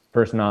 Yeah,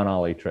 first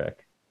non-ollie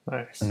trick.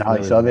 Nice.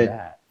 Nollie shove it.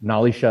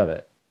 Nollie shove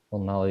it.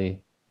 Well,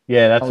 nollie.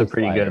 Yeah, that's nollie a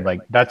pretty slider.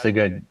 good that's a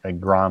good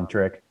Grom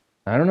trick.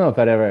 I don't know if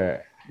I'd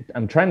ever.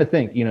 I'm trying to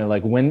think.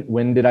 Like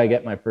when did I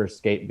get my first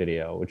skate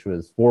video, which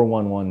was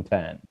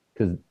 41110?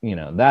 Because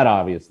that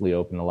obviously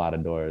opened a lot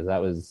of doors.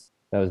 That was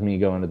me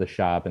going to the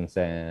shop and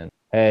saying,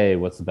 hey,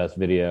 what's the best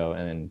video?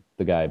 And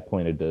the guy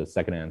pointed to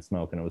Secondhand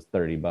Smoke, and it was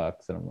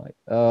 $30. And I'm like,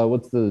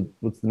 what's the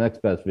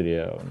next best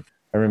video? And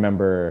I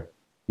remember,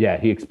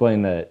 he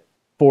explained that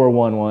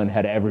 411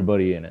 had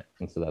everybody in it,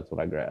 and so that's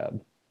what I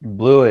grabbed.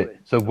 Blew it.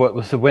 So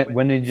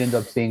when did you end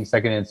up seeing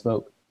Secondhand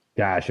Smoke?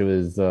 Gosh, it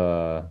was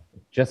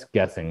just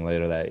guessing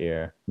later that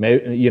year.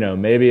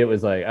 Maybe it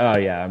was like, oh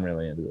yeah, I'm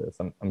really into this.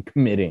 I'm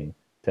committing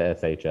to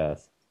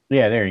SHS.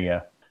 Yeah, there you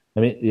go. I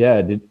mean,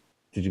 yeah, did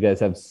you guys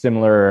have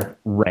similar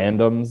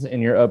randoms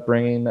in your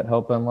upbringing that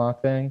help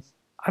unlock things?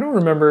 I don't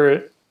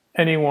remember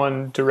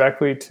anyone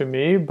directly to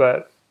me,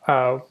 but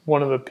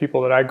one of the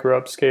people that I grew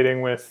up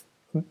skating with,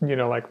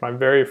 like my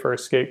very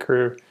first skate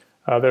crew,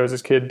 there was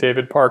this kid,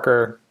 David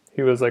Parker.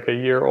 He was like a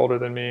year older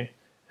than me,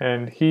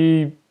 and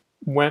he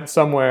went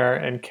somewhere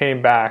and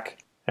came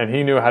back, and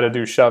he knew how to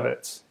do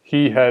shove-its.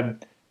 He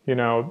had,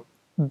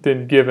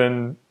 been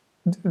given,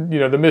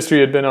 the mystery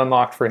had been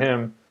unlocked for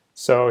him.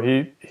 So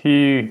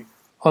he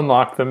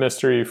unlocked the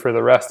mystery for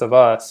the rest of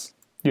us.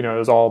 It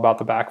was all about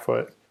the back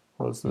foot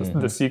was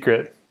the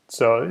secret.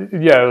 So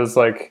yeah, it was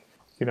like,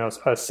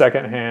 a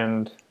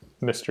secondhand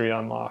mystery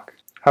unlock.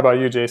 How about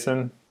you,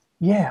 Jason?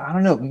 Yeah, I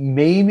don't know.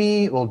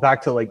 Maybe,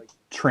 back to like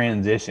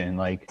transition.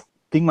 Like, I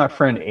think my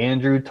friend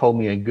Andrew told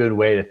me a good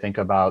way to think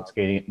about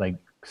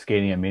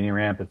skating a mini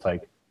ramp. It's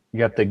like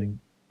you have to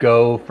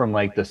go from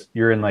like this,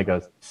 you're in like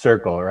a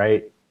circle,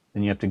 right?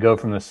 And you have to go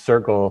from the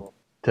circle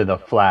to the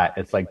flat.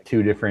 It's like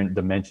 2 different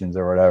dimensions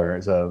or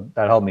whatever. So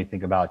that helped me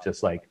think about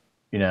just like,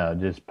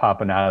 just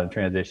popping out of the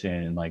transition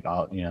and like,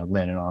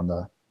 landing on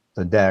the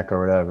deck or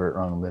whatever,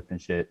 on the lip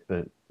and shit.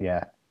 But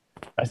yeah,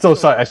 I still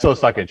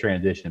suck at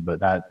transition, but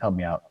that helped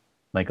me out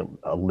like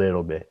a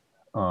little bit.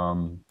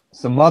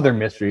 Some other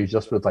mysteries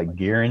just with like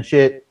gear and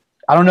shit.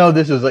 I don't know if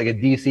this was like a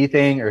DC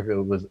thing or if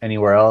it was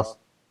anywhere else,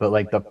 but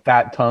like the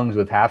fat tongues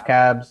with half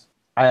cabs,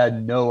 I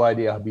had no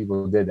idea how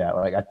people did that.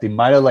 Like they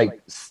might have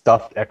like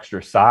stuffed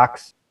extra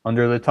socks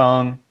under the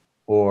tongue,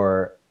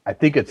 or I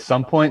think at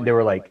some point they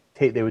were like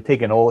they would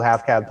take an old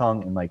half cab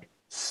tongue and like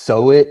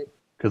sew it,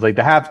 because like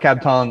the half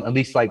cab tongue, at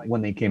least like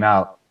when they came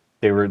out,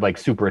 they were like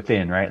super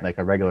thin, right? Like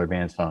a regular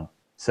Vans tongue.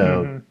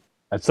 So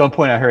at some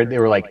point I heard they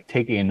were like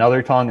taking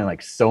another tongue and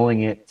like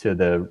sewing it to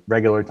the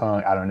regular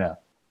tongue. I don't know.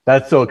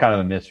 That's still kind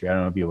of a mystery. I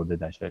don't know if people did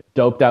that shit.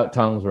 Doped out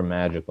tongues were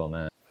magical,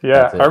 man.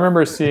 Yeah, I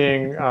remember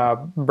seeing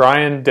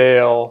Brian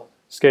Dale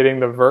skating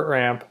the vert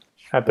ramp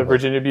at the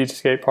Virginia Beach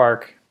skate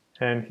park,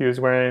 and he was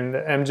wearing the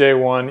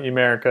MJ1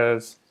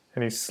 Americas,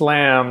 and he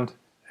slammed,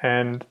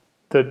 and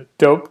the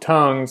dope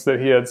tongues that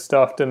he had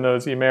stuffed in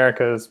those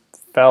Americas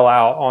fell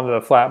out onto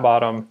the flat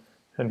bottom,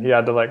 and he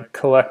had to like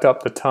collect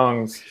up the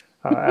tongues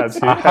as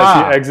he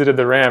exited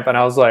the ramp. And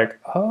I was like,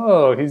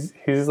 oh,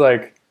 he's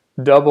like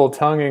double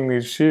tonguing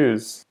these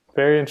shoes.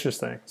 Very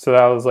interesting. So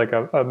that was like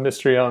a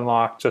mystery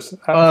unlock just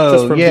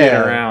from being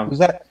around. Was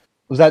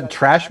that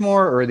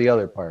Trashmore or the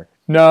other park?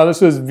 No,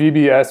 this was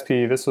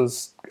VBSP. This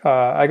was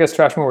I guess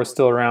Trashmore was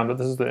still around, but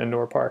this is the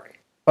indoor park.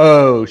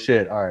 Oh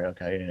shit! All right,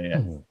 okay,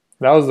 yeah.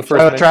 That was the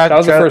first. That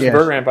was the first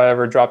vert ramp I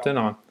ever dropped in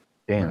on.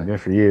 Damn, good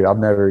for you.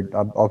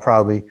 I'll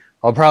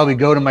probably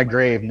go to my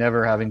grave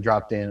never having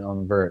dropped in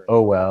on vert.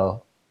 Oh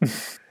well.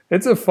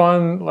 It's a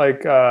fun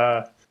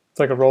it's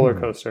like a roller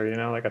coaster,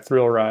 like a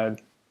thrill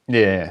ride.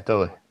 Yeah,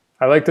 totally.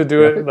 I like to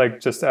do it like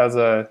just as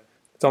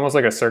it's almost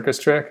like a circus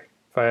trick.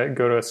 If I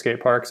go to a skate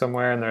park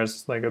somewhere and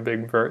there's like a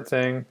big vert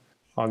thing,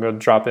 I'll go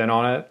drop in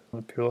on it.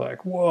 And people are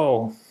like,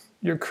 "Whoa,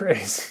 you're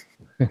crazy."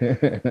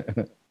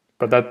 But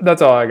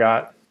that's all I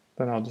got.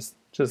 Then I'll just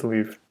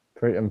leave.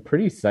 I'm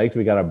pretty psyched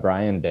we got a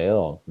Brian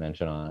Dale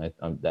mention on it.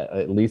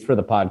 At least for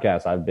the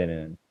podcast I've been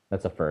in.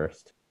 That's a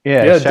first.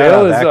 Yeah,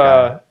 Dale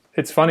is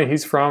it's funny,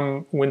 he's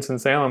from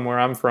Winston-Salem where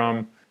I'm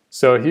from.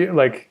 So he's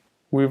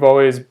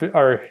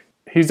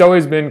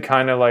always been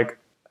kind of like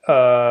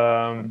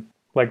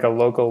a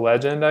local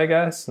legend, I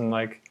guess, and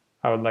like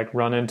I would like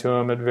run into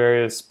him at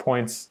various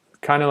points,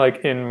 kind of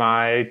like in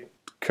my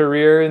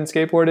career in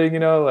skateboarding,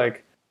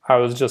 like I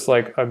was just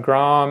like a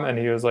Grom and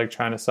he was like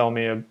trying to sell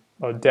me a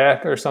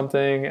deck or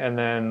something, and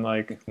then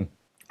like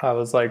I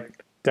was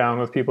like down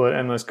with people at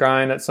Endless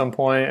Grind at some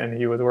point, and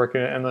he was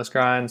working at Endless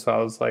Grind, so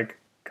I was like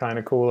kind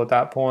of cool at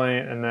that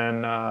point. And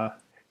then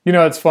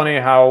it's funny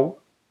how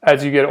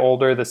as you get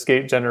older the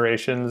skate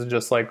generations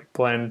just like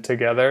blend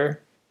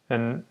together,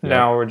 and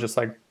now we're just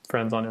like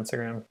friends on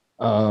Instagram.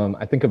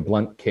 I think of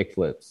Blunt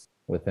Kickflips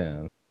with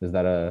him. Is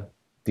that a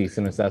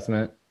decent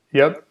assessment?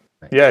 Yep.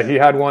 Nice. Yeah, he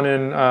had one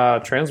in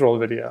Transworld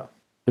video.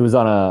 It was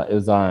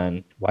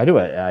on why do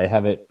I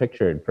have it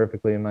pictured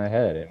perfectly in my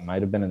head? It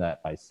might have been in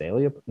that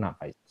Visalia,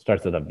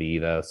 starts with a V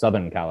though.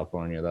 Southern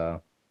California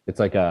though. It's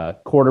like a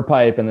quarter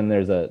pipe, and then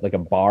there's a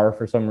bar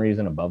for some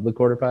reason above the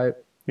quarter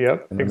pipe.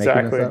 Yep,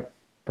 exactly.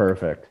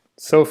 Perfect.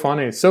 So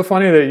funny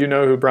that you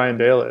know who Brian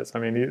Dale is. I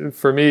mean,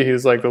 for me,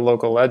 he's like the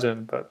local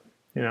legend, but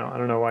I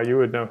don't know why you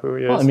would know who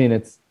he is. Well, I mean,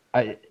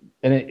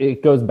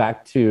 it goes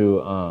back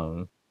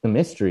to the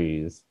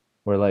mysteries,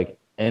 where like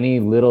any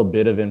little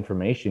bit of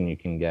information you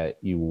can get,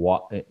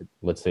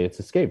 let's say it's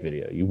a skate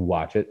video, you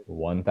watch it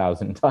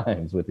 1,000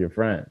 times with your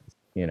friends.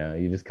 You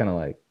just kind of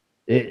like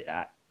it.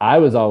 I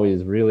was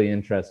always really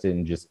interested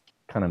in just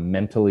kind of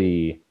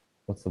mentally,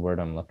 what's the word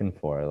I'm looking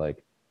for?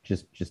 Like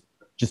just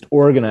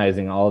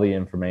organizing all the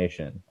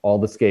information, all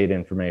the skate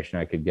information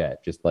I could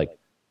get, just like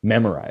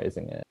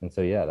memorizing it. And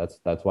so, yeah,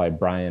 that's why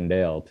Brian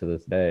Dale to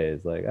this day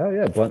is like, oh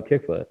yeah, Blunt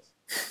Kickflips.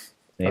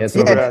 And he has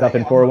some good stuff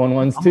in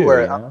 411s too.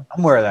 I'm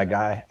aware of that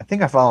guy. I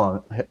think I follow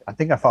him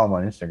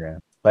on Instagram.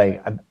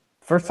 Like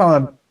first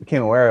time I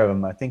became aware of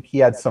him, I think he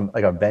had some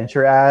like a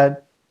venture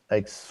ad,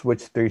 like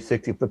switch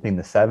 360 flipping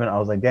the 7. I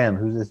was like, damn,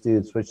 who's this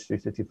dude switch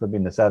 360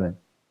 flipping the 7?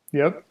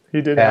 Yep,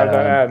 he did have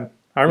that ad.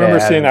 I remember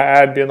seeing that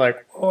ad being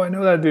like, oh, I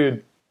know that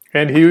dude.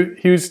 And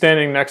he was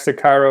standing next to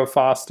Cairo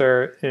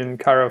Foster in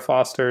Cairo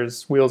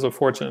Foster's Wheels of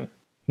Fortune.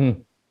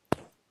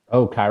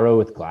 Oh, Cairo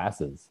with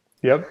glasses.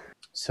 Yep.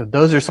 So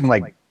those are some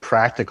like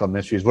practical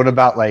mysteries. What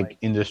about like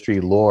industry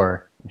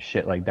lore and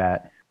shit like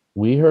that?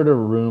 We heard a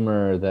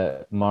rumor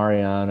that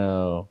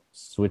Mariano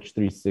Switch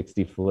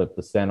 360 flipped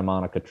the Santa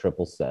Monica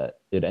triple set.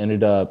 It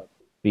ended up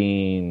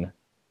being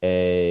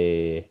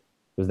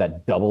was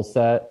that double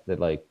set that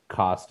like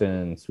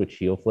Costin switch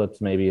heel flips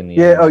maybe in the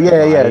Yeah. end, Oh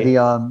yeah.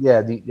 Yeah.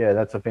 right?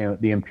 That's a famous,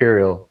 the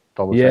Imperial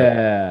double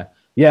set.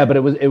 Yeah, but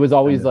it was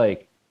always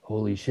like,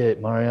 holy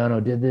shit, Mariano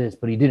did this,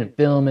 but he didn't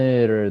film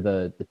it, or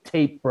the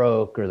tape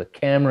broke, or the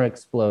camera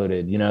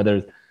exploded. You know,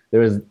 there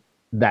was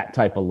that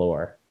type of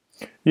lore.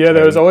 Yeah,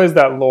 there was always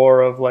that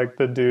lore of like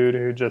the dude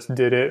who just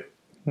did it,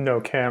 no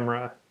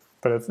camera.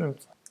 But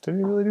did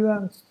he really do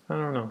that? I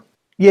don't know.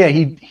 Yeah,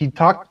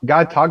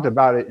 God talked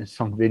about it in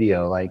some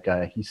video. Like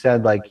he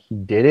said, like he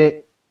did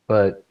it,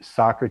 but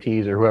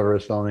Socrates or whoever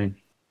was filming,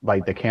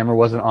 like the camera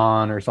wasn't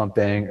on or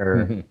something,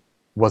 or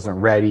wasn't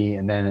ready.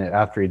 And then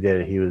after he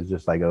did it, he was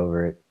just like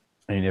over it,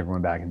 and he never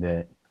went back and did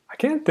it. I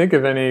can't think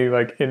of any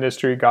like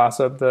industry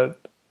gossip that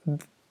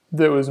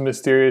was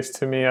mysterious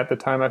to me at the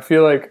time. I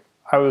feel like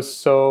I was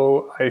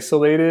so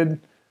isolated.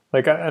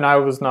 And I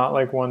was not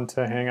like one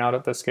to hang out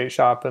at the skate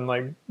shop and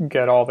like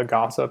get all the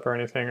gossip or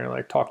anything, or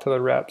like talk to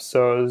the reps.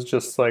 So it was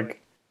just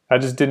like, I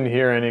just didn't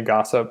hear any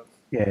gossip.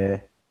 Yeah.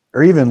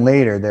 Or even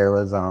later, there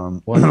was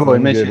one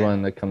good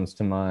one that comes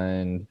to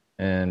mind,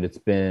 and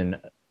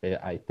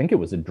I think it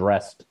was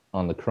addressed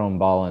on the Chrome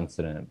Ball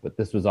incident, but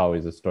this was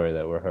always a story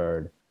that we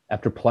heard.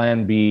 After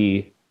Plan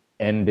B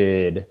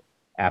ended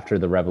after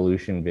the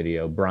Revolution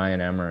video,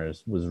 Brian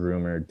Emmers was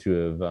rumored to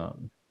have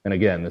and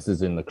again, this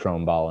is in the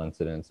Chrome Ball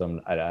incident, so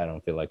I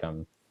don't feel like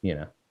I'm,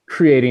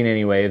 creating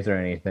any waves or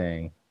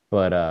anything.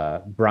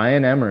 But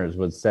Brian Emmers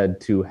was said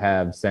to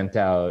have sent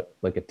out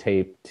like a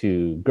tape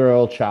to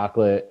Girl,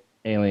 Chocolate,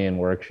 Alien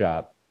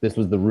Workshop. This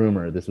was the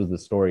rumor. This was the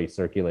story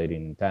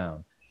circulating in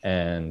town.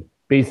 And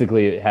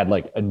basically it had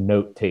like a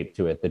note taped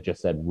to it that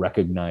just said,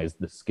 recognize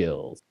the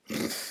skills.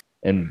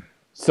 And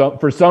so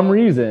for some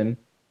reason,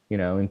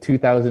 in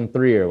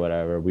 2003 or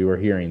whatever, we were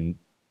hearing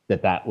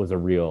that was a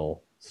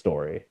real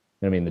story.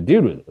 I mean, the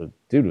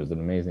dude was an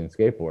amazing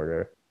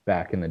skateboarder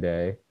back in the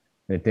day,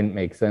 and it didn't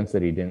make sense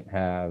that he didn't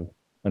have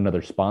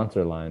another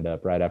sponsor lined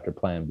up right after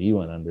Plan B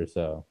went under.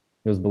 So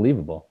it was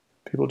believable.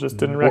 People just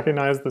didn't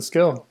recognize the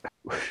skill.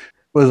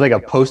 Was like a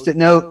Post-it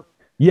note.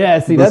 Yeah,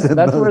 see, that's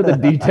where the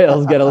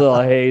details get a little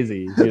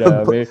hazy. You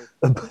know what I mean?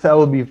 That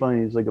would be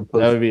funny. It's like a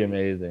That would be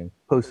amazing.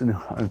 Post-it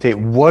note on tape.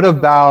 What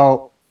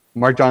about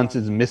Mark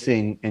Johnson's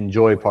missing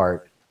Enjoy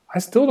part? I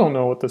still don't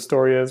know what the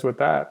story is with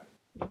that.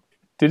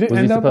 Did it Was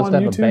end he up supposed on to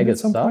have YouTube a bag at of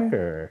some point? suck,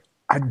 or?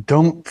 I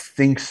don't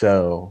think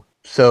so.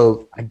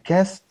 So I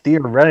guess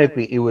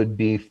theoretically it would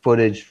be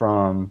footage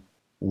from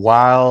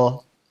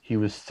while he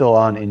was still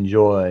on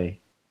Enjoy.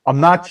 I'm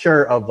not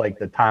sure of like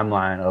the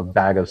timeline of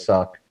Bag of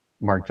Suck,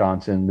 Mark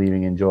Johnson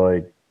leaving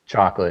Enjoy,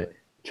 Chocolate.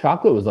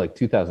 Chocolate was like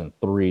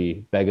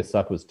 2003. Bag of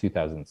Suck was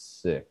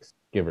 2006,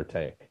 give or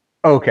take.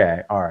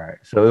 Okay, all right.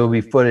 So it'll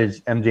be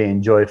footage, MJ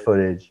Enjoy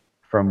footage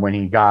from when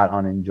he got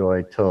on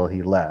Enjoy till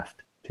he left.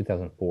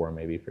 2004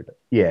 maybe for.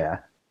 Yeah.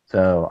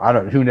 So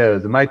who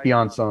knows? It might be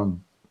on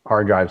some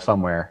hard drive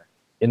somewhere.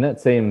 In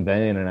that same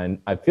vein, and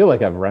I feel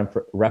like I've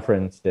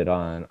referenced it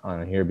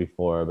on here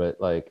before,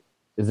 but like,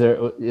 is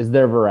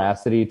there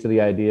veracity to the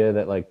idea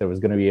that like there was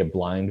going to be a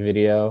blind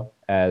video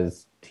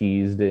as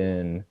teased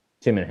in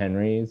Tim and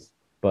Henry's,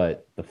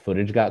 but the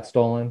footage got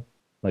stolen?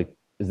 Like,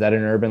 is that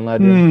an urban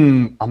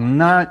legend? I'm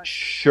not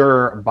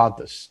sure about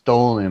the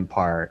stolen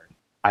part.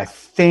 Let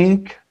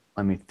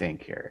me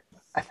think here.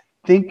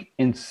 I think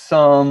in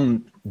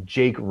some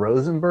Jake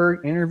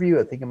Rosenberg interview,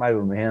 I think it might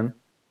have been him,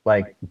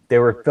 like they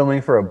were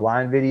filming for a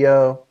blind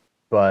video,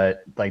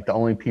 but like the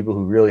only people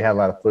who really had a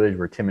lot of footage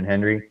were Tim and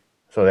Henry.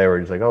 So they were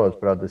just like, oh, let's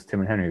put out this Tim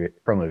and Henry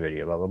promo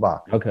video, blah, blah, blah.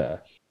 Okay.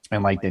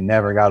 And like they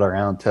never got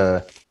around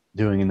to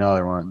doing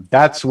another one.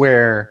 That's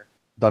where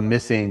the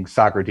missing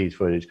Socrates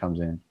footage comes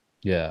in.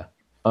 Yeah.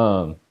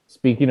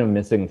 Speaking of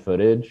missing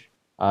footage,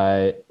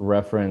 I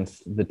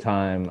referenced the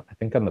time, I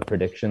think on the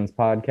Predictions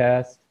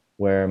podcast,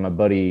 where my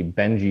buddy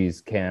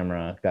Benji's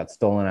camera got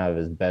stolen out of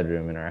his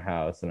bedroom in our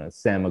house and a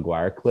Sam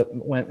Maguire clip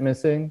went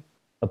missing.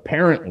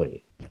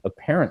 Apparently,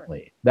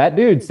 that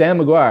dude, Sam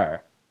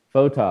Maguire,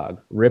 photog,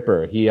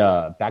 ripper, he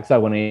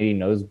backside 180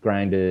 nose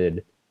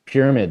grinded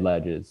pyramid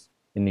ledges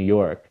in New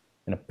York.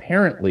 And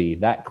apparently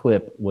that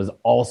clip was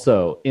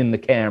also in the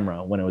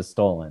camera when it was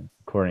stolen,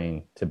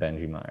 according to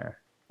Benji Meyer,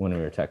 when we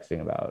were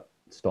texting about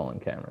stolen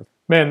cameras.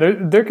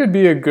 Man, there could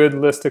be a good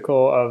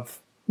listicle of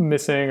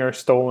missing or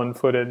stolen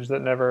footage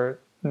that never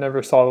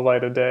saw the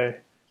light of day.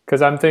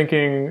 Because I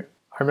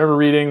remember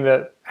reading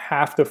that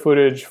half the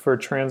footage for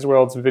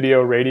Transworld's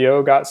video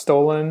radio got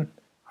stolen.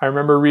 I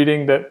remember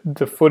reading that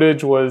the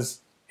footage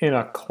was in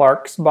a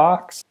Clark's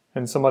box,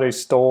 and somebody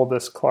stole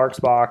this Clark's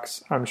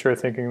box, I'm sure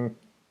thinking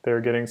they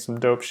were getting some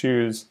dope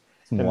shoes,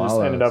 and just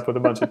ended up with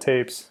a bunch of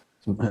tapes.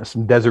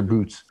 Some desert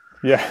boots.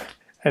 Yeah.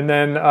 And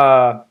then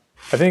I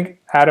think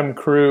Adam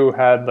Crew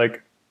had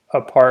like a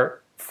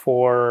part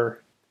for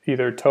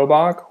either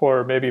Tobak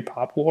or maybe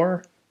Pop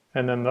War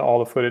and then all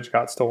the footage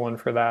got stolen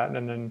for that.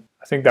 And then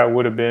I think that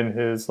would have been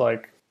his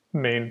like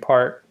main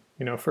part,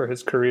 for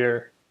his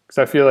career, because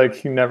I feel like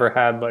he never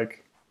had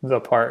like the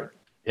part.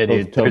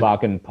 Both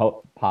Tobak and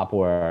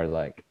Papua are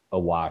like a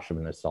wash of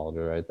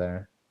nostalgia right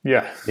there.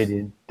 Yeah, it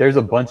is. There's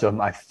a bunch of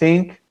them. I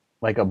think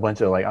like a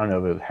bunch of like, I don't know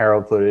if it was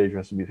Harold footage,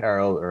 Rest in Peace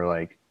Harold, or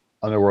like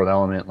Underworld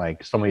Element,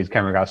 like somebody's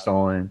camera got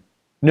stolen.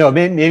 No,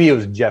 maybe it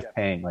was Jeff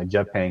Pang. Like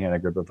Jeff Pang had a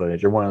grip of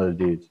footage, or one of those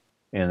dudes,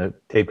 and the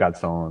tape got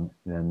stolen.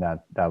 And then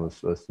that was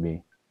supposed to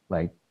be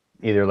like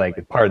either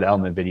like part of the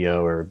Element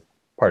video or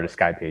part of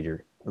Sky Pager.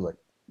 It was like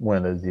one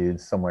of those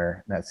dudes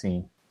somewhere in that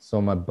scene. So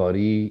my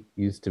buddy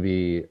used to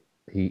be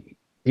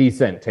he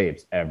sent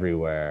tapes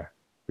everywhere.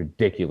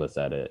 Ridiculous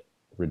at it.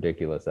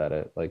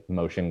 Like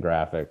motion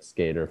graphics,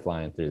 skater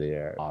flying through the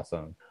air.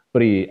 Awesome.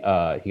 But he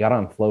got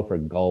on Flow for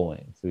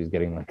Gullwing. So he's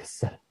getting like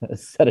a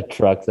set of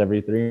trucks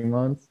every 3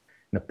 months.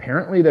 And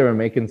apparently they were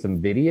making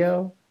some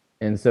video.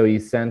 And so he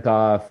sent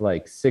off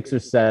like 6 or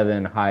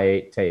 7 high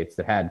 8 tapes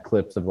that had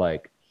clips of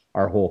like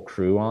our whole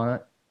crew on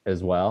it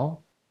as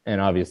well. And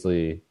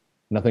obviously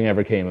nothing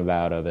ever came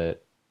about of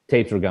it.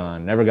 Tapes were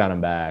gone, never got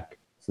them back.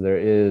 So there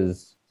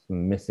is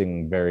some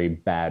missing very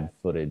bad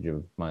footage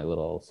of my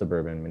little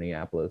suburban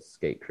Minneapolis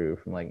skate crew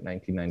from like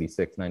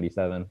 1996,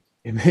 97.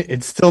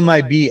 It still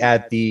might be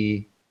at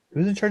the,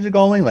 who's in charge of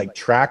Gullwing? Like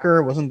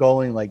Tracker? Wasn't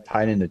Gullwing like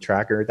tied into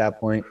Tracker at that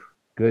point?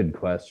 Good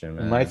question,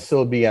 man. It might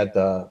still be at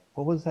the,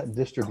 what was that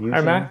distribution?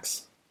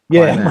 Climax?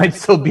 Yeah, Climax. It might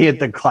still be at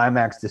the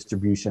Climax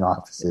distribution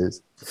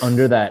offices.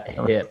 Under that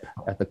hip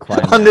at the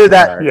Climax. Under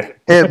that part.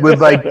 hip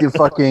with like the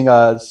fucking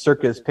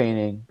circus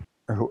painting,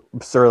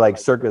 or like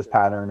circus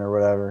pattern or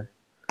whatever.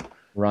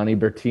 Ronnie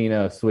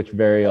Bertino switch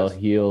burial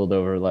healed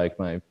over like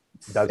my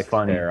That's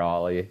funny. Air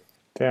ollie.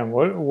 Damn,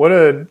 what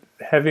a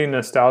heavy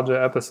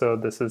nostalgia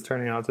episode this is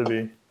turning out to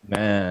be.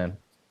 Man,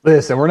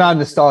 Listen, we're not a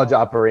nostalgia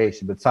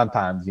operation, but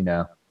sometimes,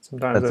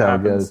 Sometimes that's it how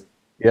happens. it goes.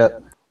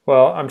 Yep.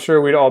 Well, I'm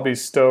sure we'd all be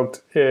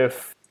stoked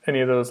if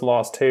any of those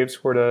lost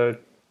tapes were to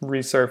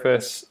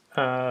resurface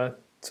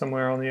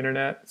somewhere on the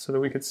internet so that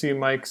we could see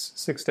Mike's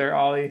 6-stair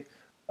ollie.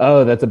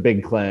 oh, that's a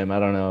big claim. I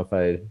don't know if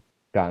I'd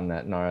gotten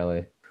that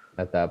gnarly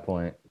at that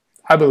point.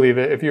 I believe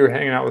it. If you were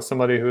hanging out with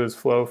somebody who is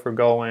Flow for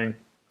Gullwing.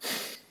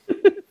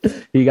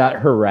 He got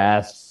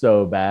harassed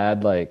so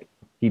bad, like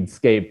he'd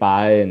skate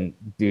by and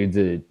dudes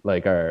that,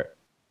 like are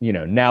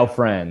now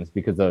friends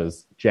because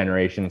those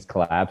generations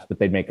collapsed, but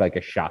they'd make like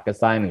a shaka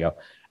sign and go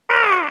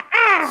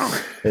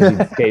as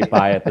he'd skate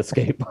by at the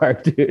skate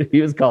park. Dude,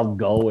 he was called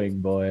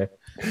Gullwing Boy.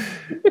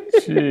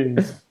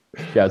 Jeez.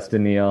 Shouts to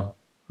Neil.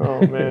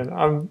 Oh man,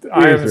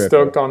 I am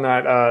stoked on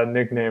that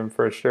nickname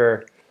for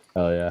sure.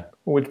 Oh yeah.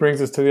 Which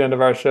brings us to the end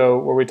of our show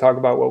where we talk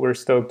about what we're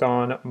stoked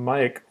on.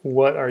 Mike,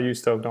 what are you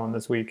stoked on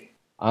this week?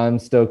 I'm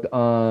stoked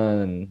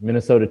on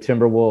Minnesota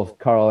Timberwolves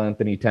Karl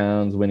Anthony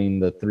Towns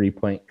winning the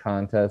 3-point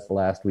contest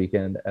last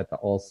weekend at the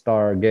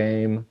All-Star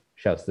game.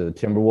 Shouts to the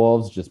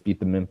Timberwolves, just beat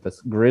the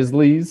Memphis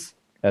Grizzlies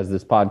as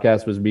this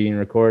podcast was being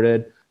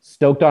recorded.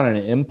 Stoked on an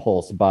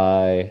impulse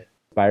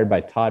inspired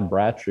by Todd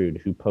Bratrud,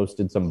 who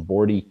posted some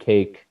 40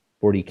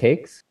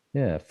 cakes?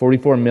 Yeah,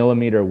 44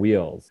 millimeter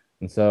wheels.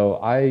 And so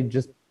I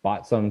just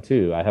bought some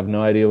too. I have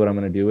no idea what I'm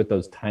going to do with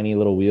those tiny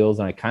little wheels.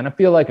 And I kind of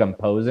feel like I'm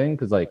posing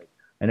because like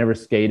I never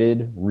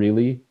skated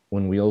really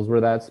when wheels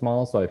were that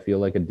small. So I feel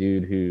like a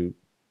dude who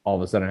all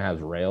of a sudden has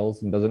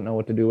rails and doesn't know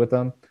what to do with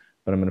them.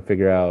 But I'm going to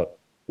figure out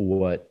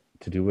what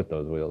to do with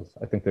those wheels.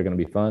 I think they're going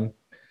to be fun.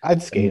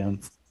 I'd skate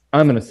them.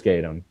 I'm going to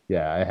skate them.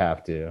 Yeah, I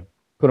have to.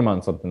 Put them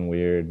on something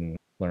weird and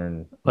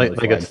learn. Like a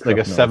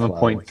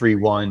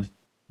 7.31.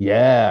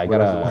 Yeah, I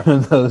got one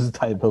of those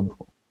type of.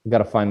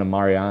 to find a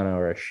Mariano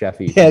or a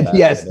Sheffy. Yeah,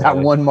 yes, that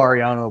one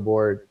Mariano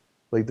board,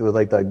 like with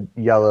like the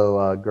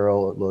yellow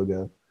girl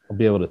logo. I'll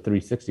be able to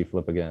 360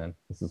 flip again.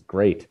 This is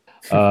great.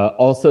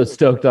 Also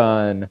stoked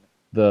on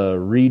the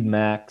Reed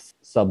Max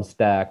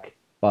Substack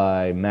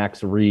by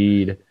Max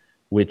Reed,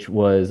 which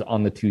was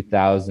on the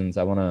 2000s.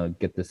 I want to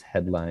get this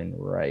headline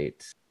right.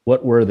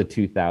 What were the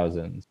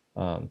 2000s?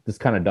 This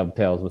kind of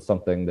dovetails with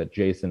something that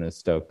Jason is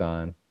stoked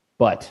on,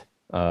 but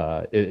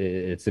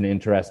it's an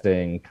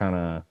interesting kind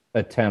of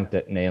attempt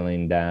at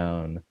nailing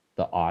down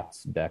the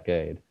aughts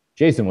decade.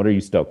 Jason, what are you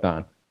stoked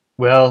on?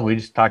 Well, we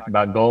just talked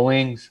about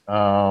Gullwings.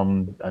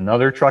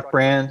 Another truck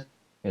brand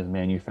is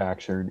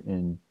manufactured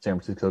in San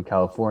Francisco,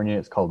 California.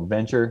 It's called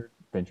Venture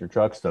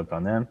Trucks. Stoked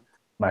on them.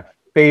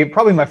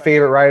 Probably my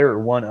favorite rider, or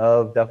one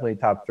of, definitely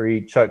top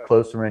 3. Chuck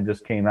Klosterman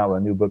just came out with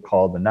a new book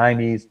called The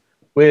 90s,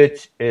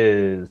 which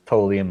is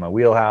totally in my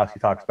wheelhouse. He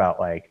talks about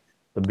like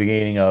the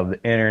beginning of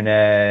the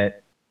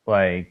internet,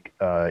 like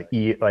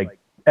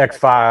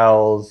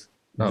X-Files,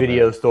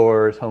 video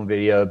stores, home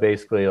video,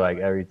 basically like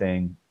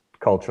everything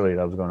culturally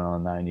that was going on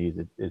in the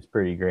 90s. It's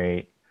pretty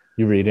great.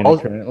 You reading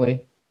it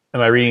currently? Am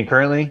I reading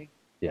currently?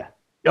 Yeah.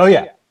 Oh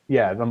yeah.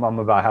 Yeah, I'm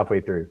about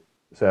halfway through.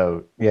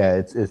 So yeah,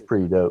 it's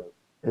pretty dope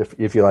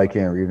if you like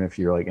him, or even if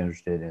you're like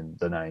interested in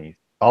the 90s.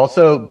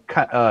 Also,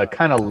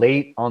 kind of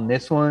late on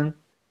this one,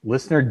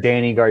 listener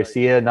Danny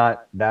Garcia,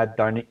 not that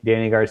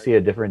Danny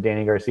Garcia, different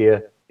Danny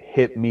Garcia,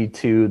 hit me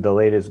to the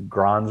latest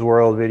Gron's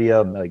World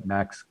video, like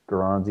Max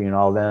Garanzi and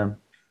all them.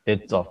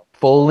 It's a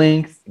full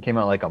length. It came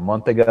out like a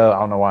month ago. I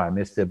don't know why I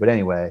missed it, but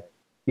anyway,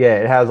 yeah,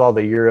 it has all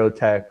the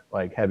Eurotech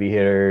like heavy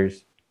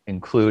hitters,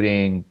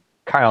 including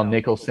Kyle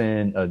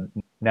Nicholson, a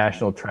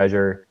national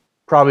treasure,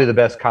 probably the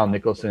best Kyle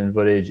Nicholson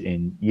footage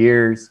in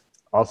years.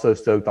 Also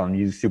stoked on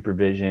Music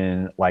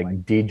Supervision,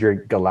 like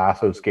Diedrich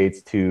Galasso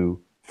skates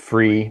to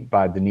Free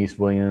by Denise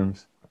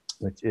Williams,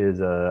 which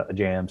is a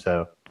jam.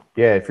 So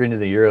yeah, if you're into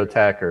the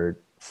Eurotech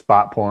or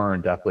spot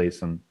porn, definitely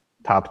some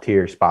top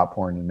tier spot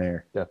porn in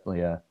there.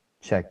 Definitely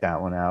check that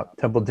one out.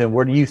 Templeton,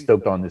 what are you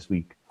stoked on this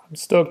week? I'm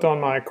stoked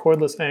on my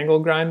cordless angle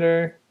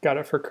grinder. Got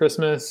it for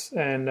Christmas,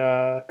 and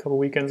a couple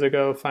weekends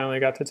ago finally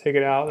got to take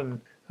it out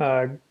and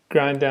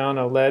grind down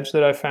a ledge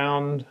that I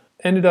found.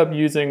 Ended up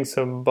using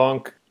some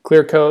bunk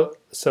clear coat,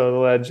 so the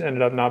ledge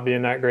ended up not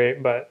being that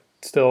great, but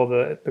still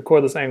the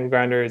cordless angle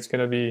grinder is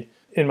going to be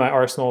in my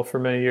arsenal for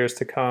many years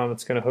to come.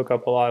 It's going to hook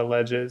up a lot of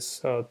ledges,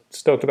 so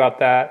stoked about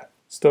that.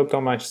 Stoked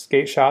on my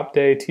Skate Shop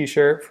Day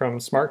t-shirt from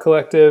Smart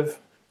Collective.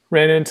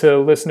 Ran into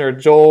listener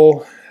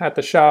Joel at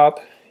the shop.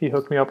 He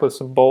hooked me up with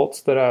some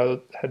bolts that I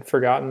had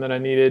forgotten that I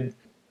needed,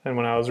 and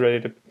when I was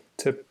ready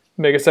to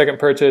make a second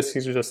purchase,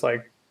 he's just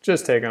like,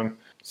 just take them.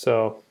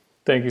 So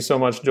thank you so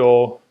much,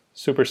 Joel.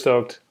 Super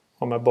stoked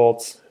on my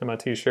bolts and my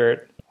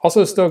t-shirt.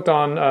 Also stoked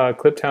on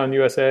Cliptown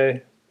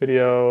USA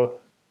video. I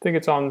think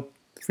it's on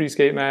Free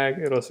Skate Mag.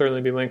 It'll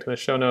certainly be linked in the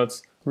show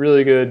notes.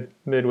 Really good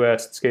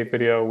Midwest skate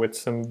video with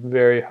some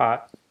very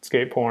hot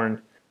skate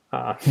porn.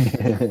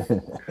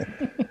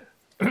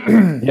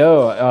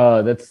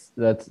 Yo,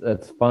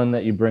 that's fun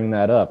that you bring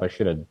that up. I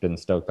should have been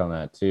stoked on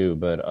that too.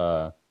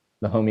 But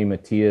the homie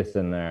Matthias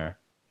in there,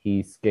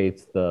 he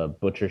skates the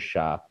butcher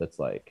shop that's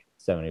like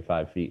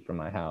 75 feet from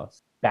my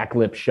house.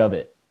 Backlip shove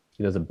it.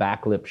 He does a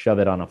backlip shove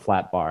it on a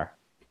flat bar.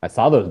 I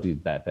saw those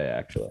dudes that day,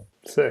 actually.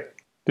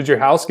 Sick. Did your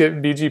house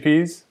get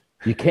BGPs?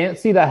 You can't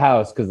see the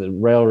house because the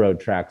railroad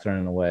tracks are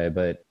in the way,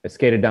 but I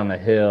skated down the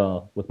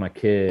hill with my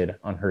kid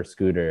on her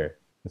scooter.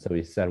 And so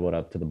we said what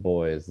up to the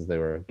boys as they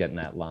were getting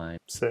that line.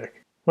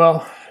 Sick.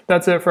 Well,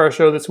 that's it for our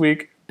show this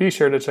week. Be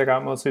sure to check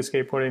out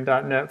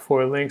mostlyskateboarding.net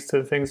for links to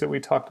the things that we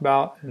talked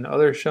about and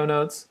other show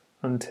notes.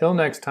 Until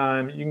next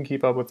time, you can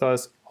keep up with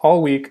us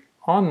all week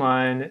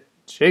online.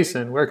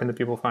 Jason, where can the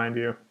people find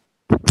you?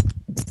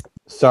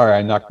 Sorry,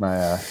 I knocked my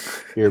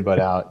earbud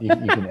out. You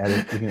can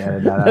edit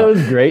that out. That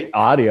was great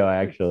audio,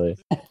 actually.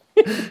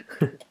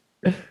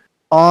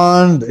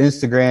 On the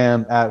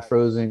Instagram at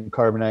Frozen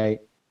Carbonite,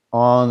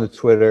 on the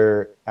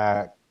Twitter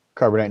at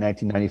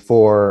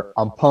Carbonite1994.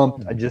 I'm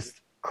pumped. I just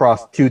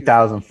crossed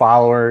 2,000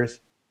 followers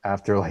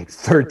after like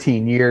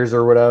 13 years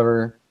or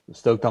whatever.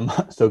 Stoked on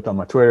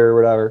my Twitter or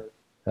whatever.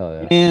 Hell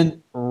yeah.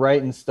 And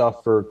writing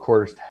stuff for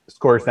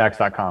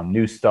quartersnacks.com.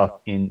 New stuff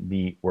in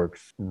the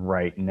works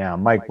right now.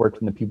 Mike, where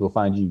can the people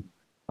find you?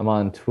 I'm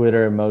on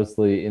Twitter,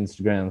 mostly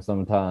Instagram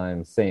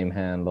sometimes. Same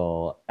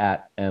handle,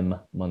 at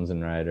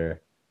 @MMunzenrider.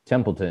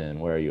 Templeton,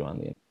 where are you on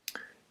the?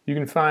 You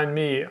can find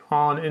me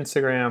on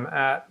Instagram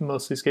at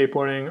Mostly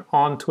Skateboarding,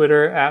 on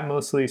Twitter at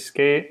Mostly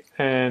Skate,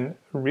 and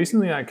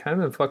recently I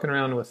kind of been fucking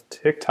around with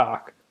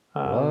TikTok.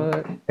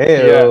 What?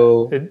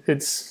 Heyo. Yeah,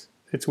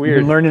 it's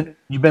weird.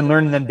 You've been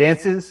learning them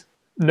dances?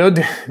 No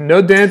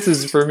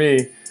dances for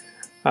me.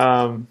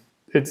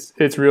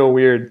 It's real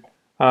weird.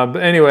 But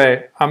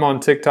anyway, I'm on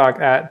TikTok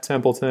at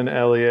Templeton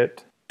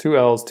Elliott. 2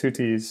 L's, 2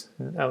 T's,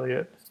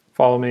 Elliott.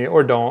 Follow me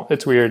or don't.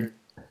 It's weird.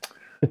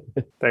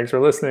 Thanks for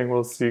listening.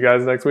 We'll see you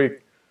guys next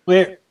week.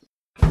 Clear.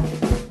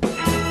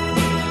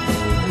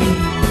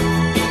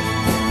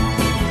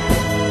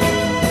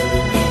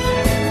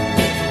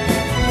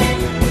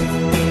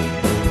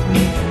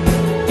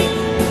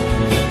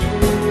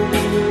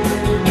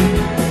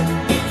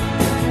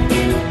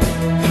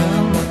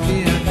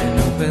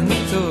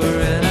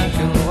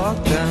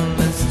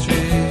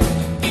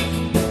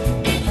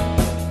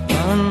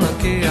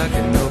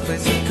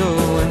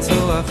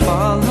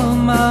 Follow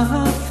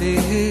my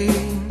feet.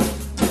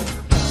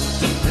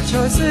 The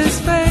choice is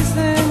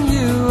facing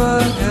you,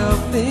 a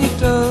healthy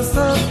dose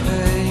of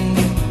pain.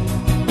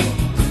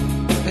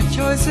 The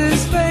choice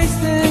is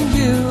facing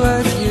you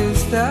as you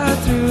stare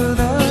through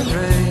the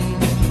rain.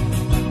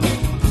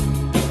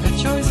 The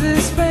choice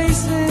is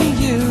facing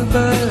you,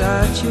 but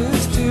I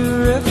choose to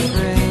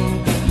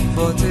refrain.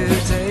 For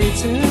today,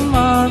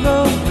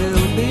 tomorrow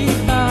we'll be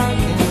back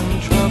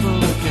in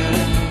trouble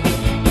again.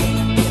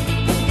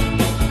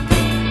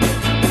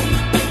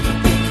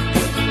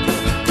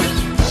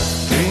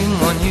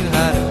 You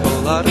had a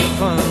whole lot of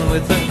fun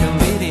with a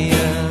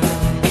comedian.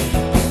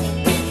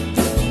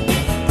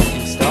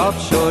 You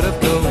stopped short of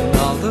going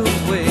all the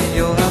way.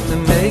 You'll have to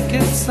make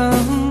it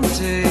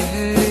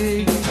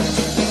someday.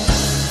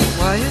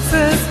 Why is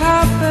this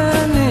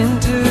happening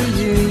to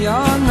you?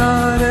 You're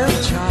not a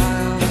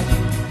child.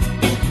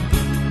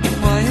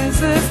 Why is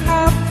this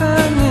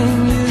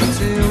happening? You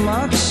too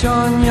much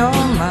on your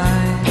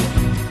mind.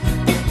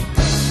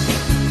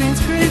 Things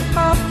creep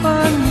up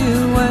on you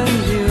when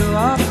you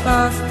are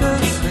fast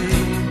asleep.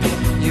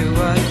 You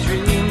are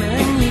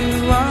dreaming,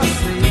 you are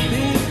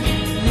sleeping.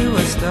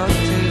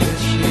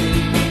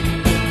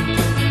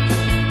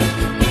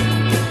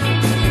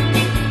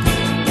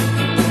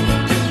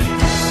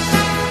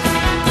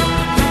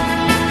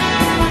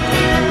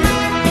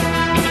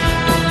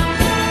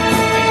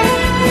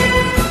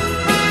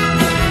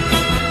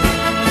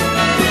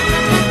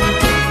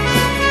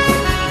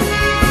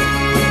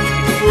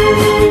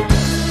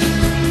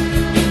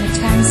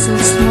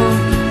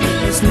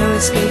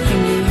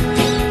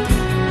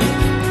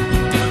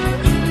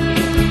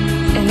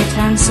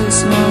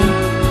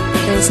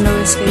 no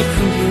escape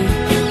from view.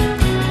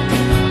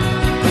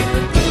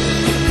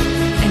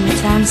 In a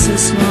town so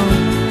small,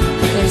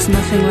 there's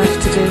nothing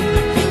left to do.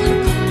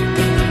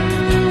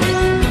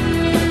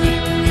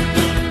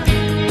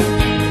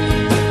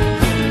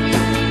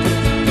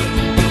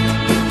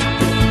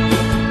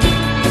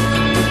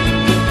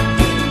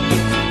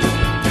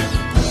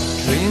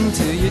 Dreamed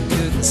till you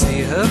couldn't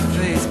see her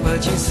face,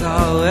 but you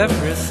saw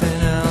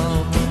everything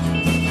else.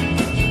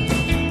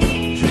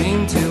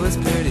 Dreamed to was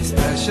pretty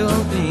special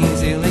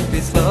beings, you leave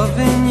peace, love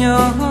in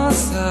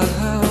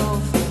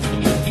yourself.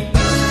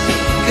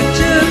 Could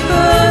you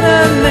put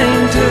a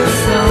name to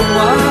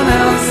someone?